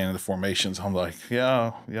understanding the formations? I'm like,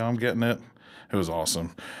 yeah, I'm getting it. It was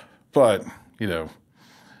awesome. But,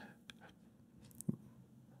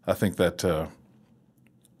 I think that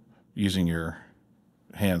using your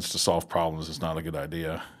hands to solve problems is not a good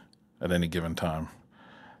idea at any given time,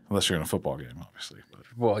 unless you're in a football game, obviously.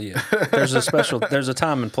 Well, yeah, there's a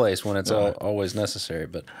time and place when it's always necessary,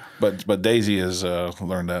 but Daisy has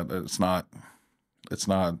learned that it's not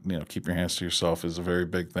keep your hands to yourself is a very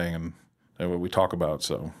big thing, and what we talk about.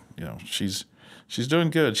 So she's doing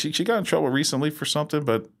good. She got in trouble recently for something,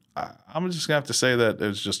 but I'm just gonna have to say that it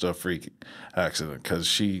was just a freak accident because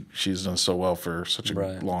she's done so well for such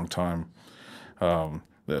a long time.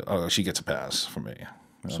 That she gets a pass from me.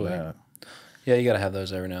 That. Yeah, you got to have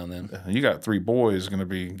those every now and then. You got 3 boys going to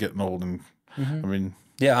be getting old, and I mean,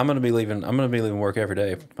 yeah, I'm going to be leaving work every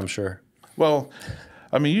day. I'm sure. Well,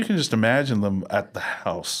 I mean, you can just imagine them at the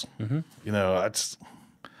house.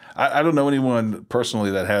 I don't know anyone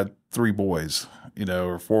personally that had 3 boys,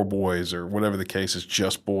 or 4 boys, or whatever the case is,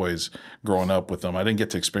 just boys growing up with them. I didn't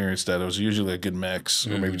get to experience that. It was usually a good mix,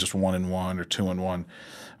 or maybe just 1 and 1 or 2 and 1.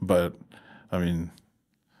 But I mean,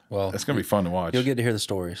 well, it's going to be fun to watch. You'll get to hear the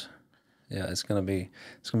stories. Yeah, it's gonna be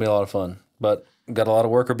a lot of fun. But got a lot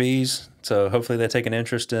of worker bees, so hopefully they take an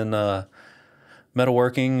interest in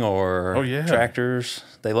metalworking or tractors.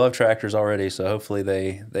 They love tractors already, so hopefully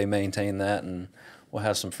they maintain that, and we'll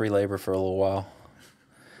have some free labor for a little while.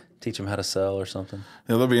 Teach them how to sell or something.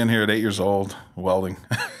 Yeah, they'll be in here at 8 years old welding.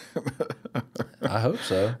 I hope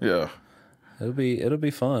so. Yeah, it'll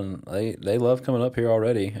be fun. They love coming up here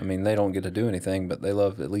already. I mean, they don't get to do anything, but they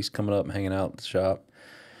love at least coming up and hanging out at the shop.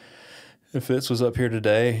 If Fitz was up here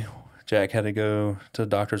today, Jack had to go to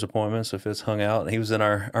doctor's appointment, so Fitz hung out. He was in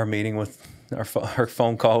our meeting with our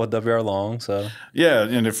phone call with WR Long. So yeah,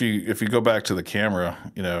 and if you go back to the camera,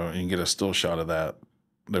 you can get a still shot of that.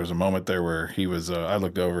 There was a moment there where he was. I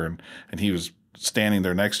looked over and he was standing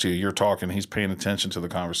there next to you. You're talking. He's paying attention to the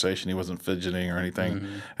conversation. He wasn't fidgeting or anything.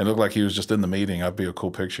 Mm-hmm. It looked like he was just in the meeting. That'd be a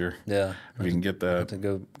cool picture. Yeah, if you can get that. To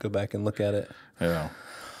go back and look at it. Yeah.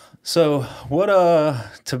 So what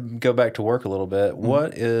to go back to work a little bit,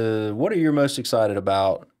 what are you most excited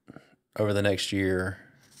about over the next year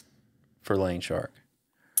for Lane Shark?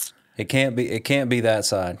 It can't be that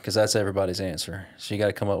side, because that's everybody's answer. So you got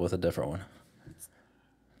to come up with a different one.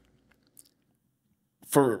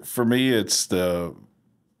 For me, it's the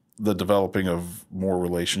developing of more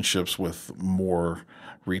relationships with more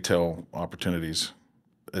retail opportunities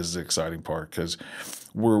is the exciting part, because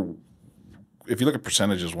if you look at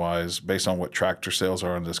percentages wise, based on what tractor sales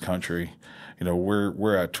are in this country,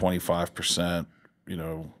 we're at 25%,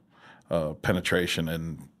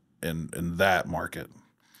 penetration in that market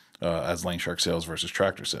as Lane Shark sales versus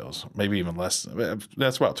tractor sales. Maybe even less.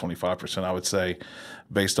 That's about 25%, I would say,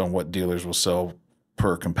 based on what dealers will sell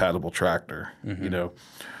per compatible tractor. Mm-hmm.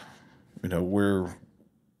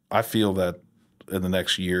 I feel that in the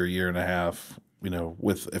next year and a half,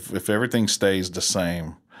 if everything stays the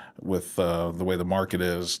same, with the way the market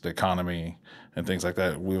is, the economy, and things like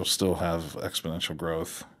that, we'll still have exponential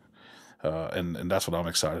growth, and that's what I'm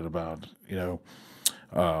excited about.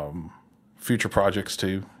 Future projects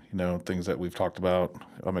too. Things that we've talked about.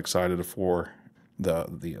 I'm excited for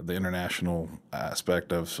the international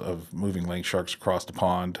aspect of moving Lane Sharks across the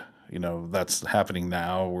pond. That's happening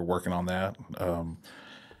now. We're working on that.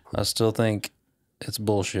 I still think it's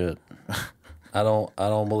bullshit. I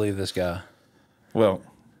don't believe this guy. Well,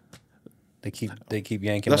 They keep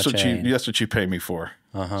yanking That's my what chain. that's what you pay me for.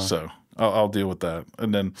 So I'll deal with that,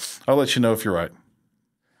 and then I'll let you know if you're right.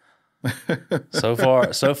 So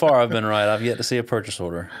far, I've been right. I've yet to see a purchase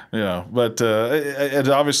order. Yeah, but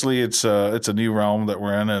obviously it's a new realm that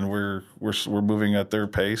we're in, and we're moving at their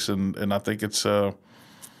pace, and I think it's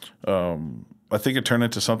I think it turned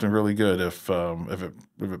into something really good if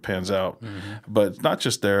it pans out. But not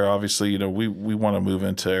just there. Obviously, you know, we want to move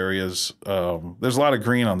into areas. There's a lot of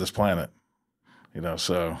green on this planet, you know,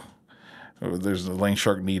 so there's a lane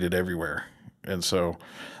shark needed everywhere, and so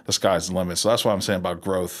the sky's the limit. So that's what I'm saying about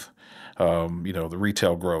growth. You know, the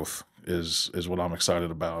retail growth is what I'm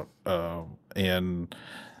excited about, and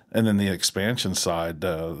then the expansion side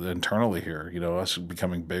internally here. You know, us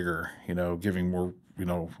becoming bigger. You know, giving more. You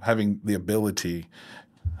know, having the ability,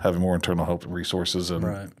 having more internal help and resources,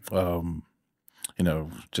 and you know,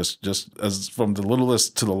 just as from the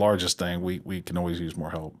littlest to the largest thing, we can always use more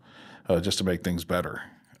help just to make things better.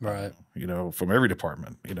 Right. You know, from every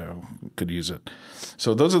department, you know, could use it.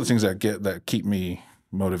 So those are the things that keep me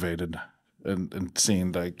motivated and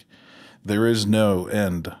seeing like there is no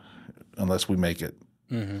end unless we make it.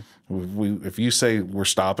 If you say we're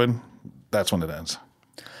stopping, that's when it ends.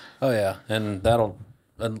 Oh yeah, and that'll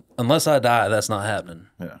unless I die, that's not happening.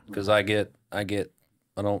 Yeah, because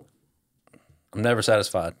I'm never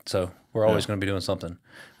satisfied. So we're always going to be doing something,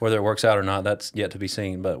 whether it works out or not. That's yet to be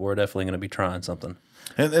seen, but we're definitely going to be trying something.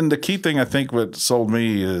 And the key thing I think what sold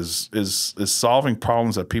me is solving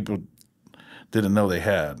problems that people didn't know they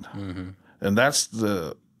had, and that's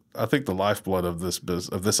I think the lifeblood of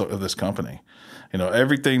this company. You know,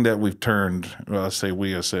 everything that we've turned, well, I say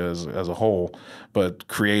we as a whole, but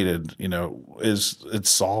created, you know, it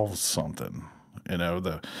solves something. You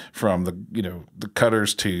know, from the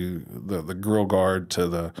cutters to the grill guard to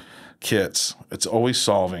the kits, it's always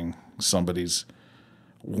solving somebody's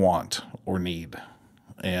want or need,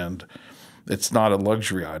 and it's not a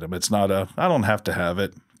luxury item. It's not I don't have to have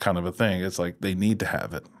it kind of a thing. It's like they need to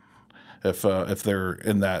have it if they're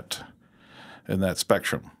in that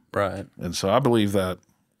spectrum. Right. And so I believe that,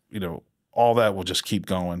 you know, all that will just keep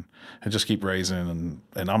going and just keep raising,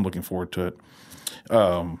 and I'm looking forward to it.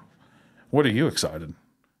 What are you excited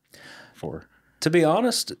for? To be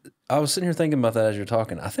honest, I was sitting here thinking about that as you're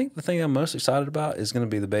talking. I think the thing I'm most excited about is going to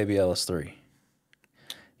be the baby LS3.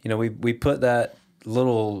 You know, we put that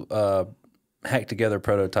little hacked together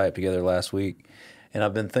prototype together last week, and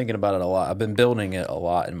I've been thinking about it a lot. I've been building it a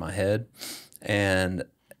lot in my head, and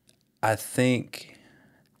I think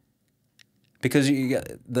because you got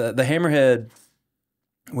the Hammerhead,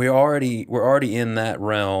 we're already in that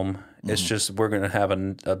realm. It's just we're going to have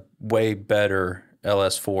a way better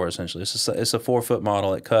LS4 essentially. It's a 4-foot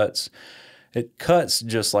model. It cuts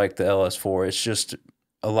just like the LS4. It's just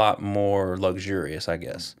a lot more luxurious, I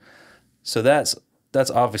guess. So that's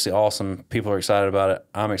obviously awesome. People are excited about it.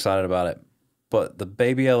 I'm excited about it. But the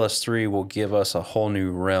baby LS3 will give us a whole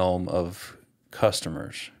new realm of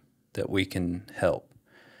customers that we can help.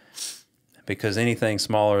 Because anything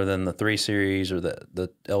smaller than the 3 Series or the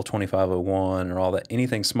L2501 or all that,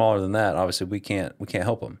 anything smaller than that, obviously we can't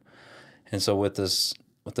help them. And so with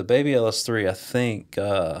the baby LS3, I think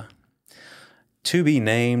to be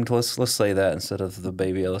named, let's say that instead of the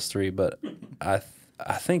baby LS3, but I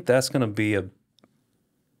think that's going to be a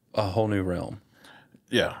whole new realm.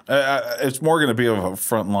 Yeah, it's more going to be of a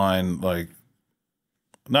frontline, like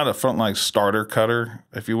not a frontline starter cutter,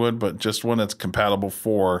 if you would, but just one that's compatible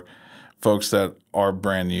for folks that are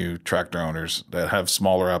brand new tractor owners that have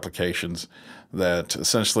smaller applications that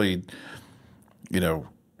essentially, you know,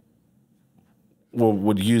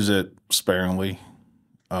 would use it sparingly,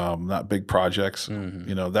 not big projects.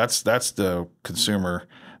 You know, that's the consumer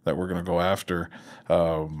that we're going to go after.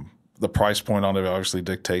 The price point on it obviously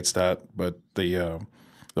dictates that, but the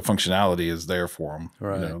functionality is there for them.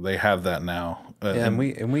 Right. You know, they have that now. Yeah, and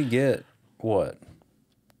we get what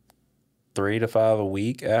 3 to 5 a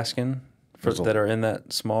week asking that are in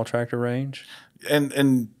that small tractor range.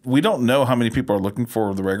 And we don't know how many people are looking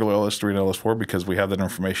for the regular LS3 and LS4 because we have that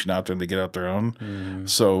information out there and they get out their own.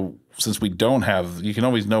 So since we don't have, you can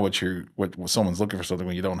always know what someone's looking for something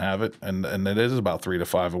when you don't have it, and it is about 3 to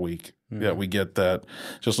 5 a week. Yeah, we get that.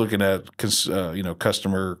 Just looking at you know,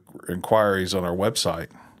 customer inquiries on our website,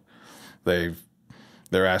 they're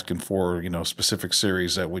asking for, you know, specific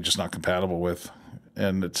series that we're just not compatible with,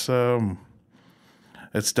 and it's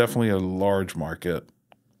definitely a large market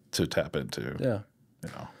to tap into. Yeah. You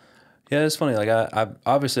know. Yeah, it's funny. Like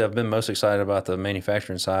I've been most excited about the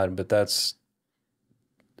manufacturing side, but that's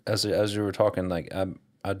as you were talking, like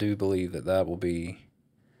I do believe that will be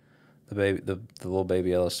the little baby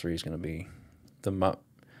LS3 is going to be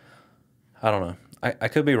I don't know. I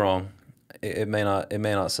could be wrong. It may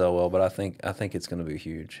not sell well, but I think it's going to be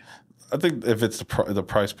huge. I think if it's the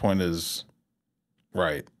price point is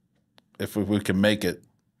right, if we can make it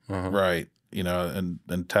right, you know,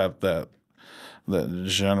 and tap that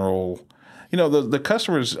general, you know, the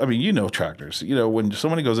customers. I mean, you know, tractors. You know, when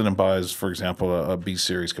somebody goes in and buys, for example, a B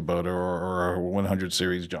series Kubota or a 100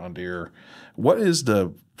 series John Deere, what is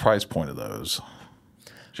the price point of those?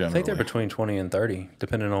 Generally? I think they're between 20 and 30,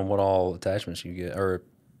 depending on what all attachments you get or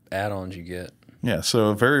add-ons you get. Yeah,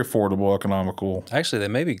 so very affordable, economical. Actually, they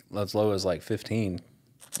may be as low as like 15.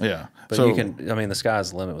 Yeah, But so you can. I mean, the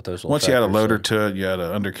sky's the limit with those. Once you add a loader to it, you add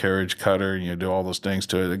an undercarriage cutter, and you do all those things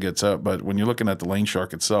to it, it gets up. But when you're looking at the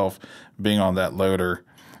Laneshark itself, being on that loader,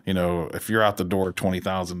 you know, if you're out the door at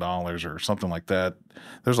 $20,000 or something like that,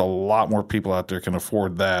 there's a lot more people out there can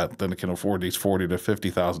afford that than can afford these $40,000 to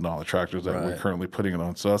 $50,000 tractors that we're currently putting it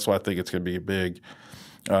on. So that's why I think it's going to be big.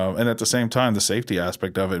 And at the same time, the safety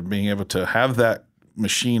aspect of it, being able to have that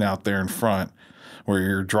machine out there in front where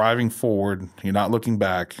you're driving forward, you're not looking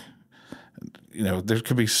back. You know, there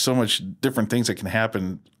could be so much different things that can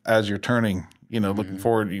happen as you're turning. You know, looking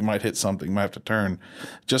forward, you might hit something, you might have to turn.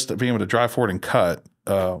 Just to being able to drive forward and cut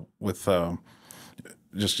with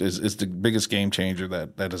just is the biggest game changer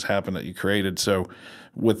that has happened that you created. So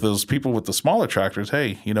with those people with the smaller tractors,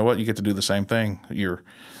 hey, you know what? You get to do the same thing. You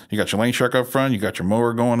got your Laneshark up front, you got your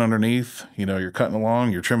mower going underneath, you know, you're cutting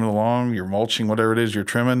along, you're trimming along, you're mulching, whatever it is you're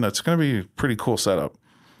trimming. That's going to be a pretty cool setup.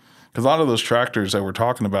 Because a lot of those tractors that we're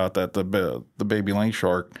talking about, that the baby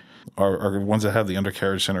Laneshark are ones that have the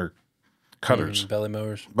undercarriage center cutters. Belly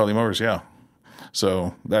mowers. Belly mowers, yeah.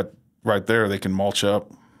 So that right there, they can mulch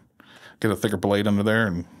up, get a thicker blade under there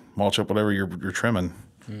and mulch up whatever you're trimming.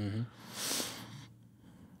 Mm-hmm.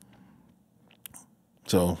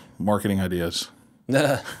 So marketing ideas.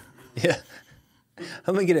 Yeah.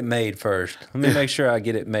 Let me get it made first. Let me make sure I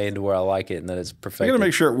get it made to where I like it and that it's perfect. You got to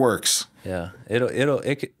make sure it works. Yeah,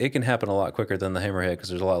 it can happen a lot quicker than the Hammerhead because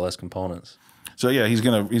there's a lot less components. So yeah, he's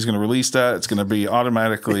gonna release that. It's gonna be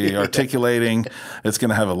automatically articulating. It's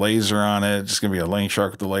gonna have a laser on it. It's gonna be a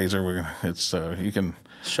Laneshark with a laser. You can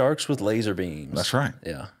sharks with laser beams. That's right.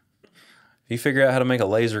 Yeah. If you figure out how to make a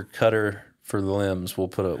laser cutter for the limbs, we'll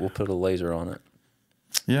put a laser on it.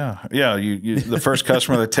 Yeah. You the first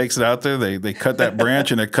customer that takes it out there, they cut that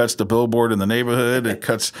branch and it cuts the billboard in the neighborhood. It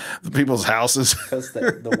cuts the people's houses. Cuts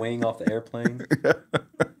the wing off the airplane.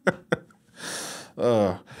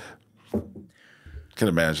 Can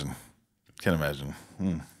imagine.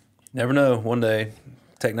 Never know. One day,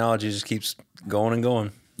 technology just keeps going and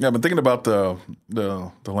going. Yeah, I've been thinking about the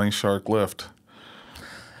Laneshark lift.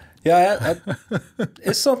 Yeah,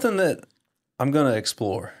 it's something that I'm going to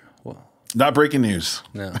explore. Well, not breaking news.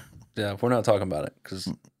 No, yeah, we're not talking about it because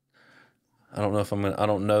I don't know if I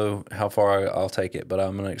don't know how far I'll take it, but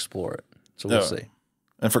I'm going to explore it. So we'll see.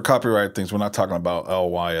 And for copyright things, we're not talking about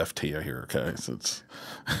LYFT here, okay? So it's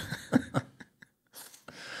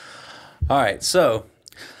all right. So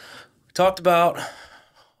we talked about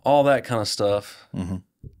all that kind of stuff. Mm-hmm.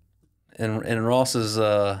 In Ross's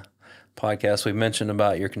podcast, we mentioned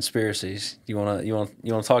about your conspiracies. You want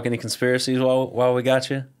to talk any conspiracies while we got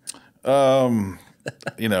you?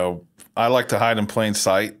 You know, I like to hide in plain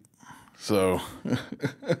sight. So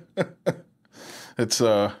it's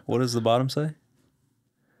what does the bottom say?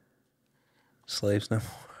 Slaves no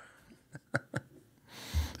more.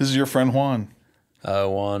 This is your friend Juan.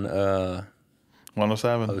 Juan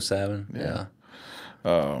 107. 07. Yeah.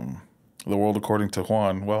 The world according to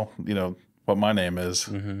Juan. Well, you know what my name is.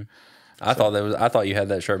 Mm-hmm. I thought you had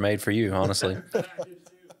that shirt made for you, honestly.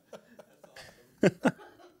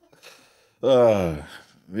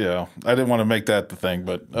 Yeah, I didn't want to make that the thing,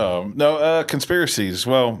 but no conspiracies.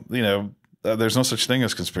 Well, you know, there's no such thing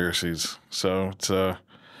as conspiracies. So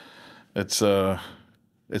it's the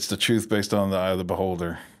truth based on the eye of the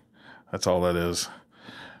beholder. That's all that is.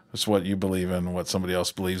 It's what you believe in, what somebody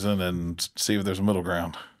else believes in, and see if there's a middle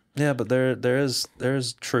ground. Yeah, but there is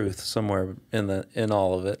truth somewhere in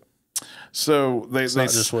all of it. So it's not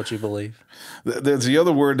just what you believe. There's the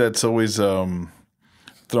other word that's always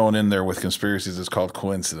thrown in there with conspiracies is called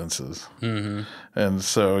coincidences. Mm-hmm. And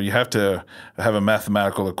so you have to have a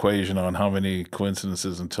mathematical equation on how many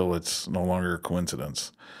coincidences until it's no longer a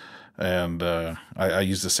coincidence. And I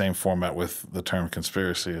use the same format with the term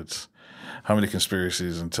conspiracy. It's how many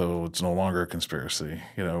conspiracies until it's no longer a conspiracy.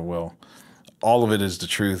 You know, well, all of it is the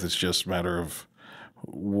truth. It's just a matter of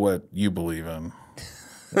what you believe in.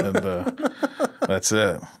 And that's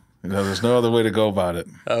it. You know, there's no other way to go about it.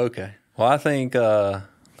 Okay. Well, I think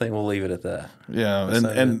we'll leave it at that. Yeah,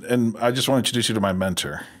 and I just want to introduce you to my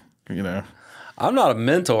mentor. You know, I'm not a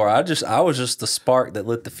mentor. I was just the spark that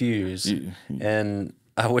lit the fuse, and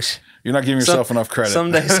I wish you're not giving yourself enough credit.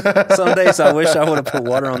 Some days I wish I would have put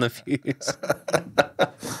water on the fuse.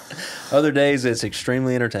 Other days it's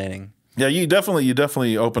extremely entertaining. Yeah, you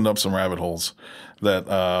definitely opened up some rabbit holes that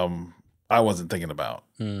I wasn't thinking about.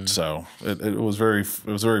 So it was very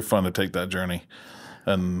fun to take that journey,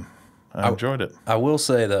 and I enjoyed it. I will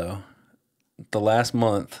say though, the last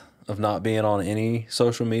month of not being on any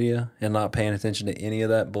social media and not paying attention to any of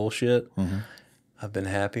that bullshit, I've been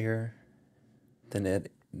happier than at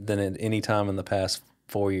any time in the past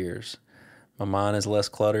 4 years. My mind is less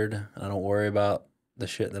cluttered. I don't worry about the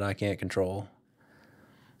shit that I can't control.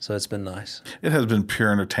 So it's been nice. It has been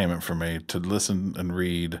pure entertainment for me to listen and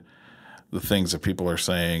read the things that people are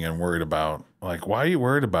saying and worried about. Like, why are you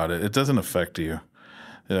worried about it? It doesn't affect you.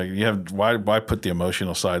 You have why put the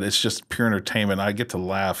emotional side? It's just pure entertainment. I get to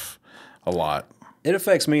laugh a lot. It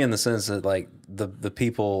affects me in the sense that like the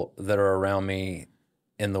people that are around me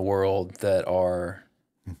in the world that are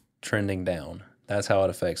trending down. That's how it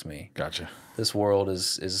affects me. Gotcha. This world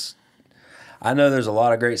is I know there's a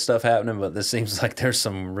lot of great stuff happening, but this seems like there's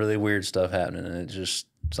some really weird stuff happening, and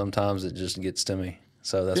sometimes it just gets to me.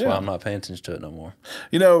 So that's why I'm not paying attention to it no more.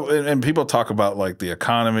 You know, and people talk about like the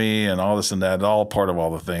economy and all this and that, all part of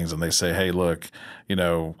all the things, and they say, hey, look, you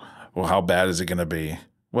know, well, how bad is it going to be?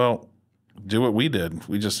 Well, do what we did.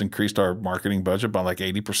 We just increased our marketing budget by like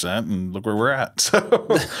 80%, and look where we're at. So,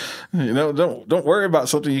 you know, don't worry about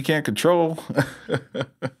something you can't control.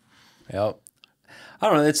 Yep. I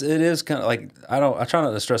don't know. It is kind of like I try not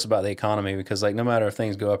to stress about the economy because like no matter if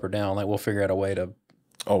things go up or down, like we'll figure out a way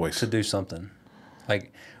to do something.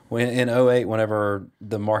 Like when in 2008, whenever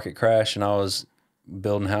the market crashed and I was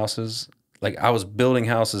building houses, like I was building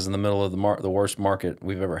houses in the middle of the worst market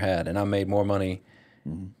we've ever had, and I made more money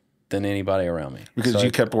than anybody around me because you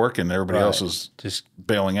kept working. Everybody else was just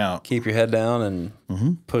bailing out. Keep your head down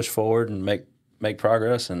and push forward and make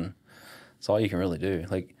progress, and that's all you can really do.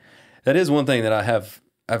 Like. That is one thing that I've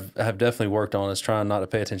definitely worked on, is trying not to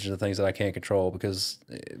pay attention to things that I can't control, because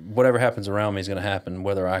whatever happens around me is going to happen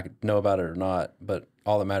whether I know about it or not. But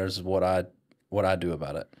all that matters is what I do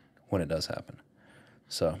about it when it does happen.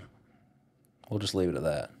 So we'll just leave it at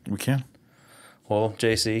that. We can. Well,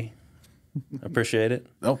 JC, appreciate it.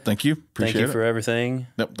 Oh, thank you. Appreciate it. Thank you for everything.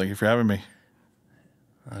 Nope. Thank you for having me.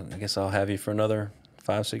 I guess I'll have you for another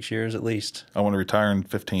 5-6 years at least. I want to retire in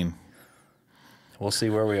 15. We'll see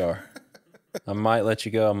where we are. I might let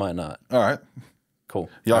you go. I might not. All right. Cool.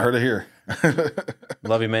 Y'all heard it here.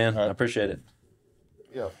 Love you, man. Right. I appreciate it.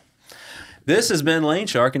 Yeah. This has been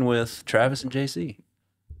Lanesharkin with Travis and JC.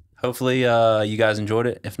 Hopefully you guys enjoyed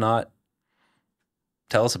it. If not,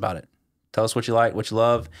 tell us about it. Tell us what you like, what you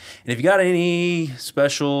love. And if you got any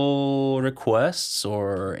special requests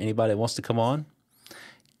or anybody that wants to come on,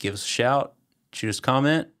 give us a shout, shoot us a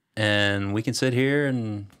comment, and we can sit here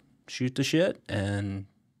and shoot the shit and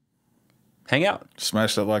hang out.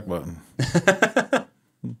 Smash that like button.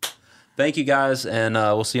 Thank you guys, and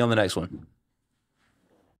we'll see you on the next one.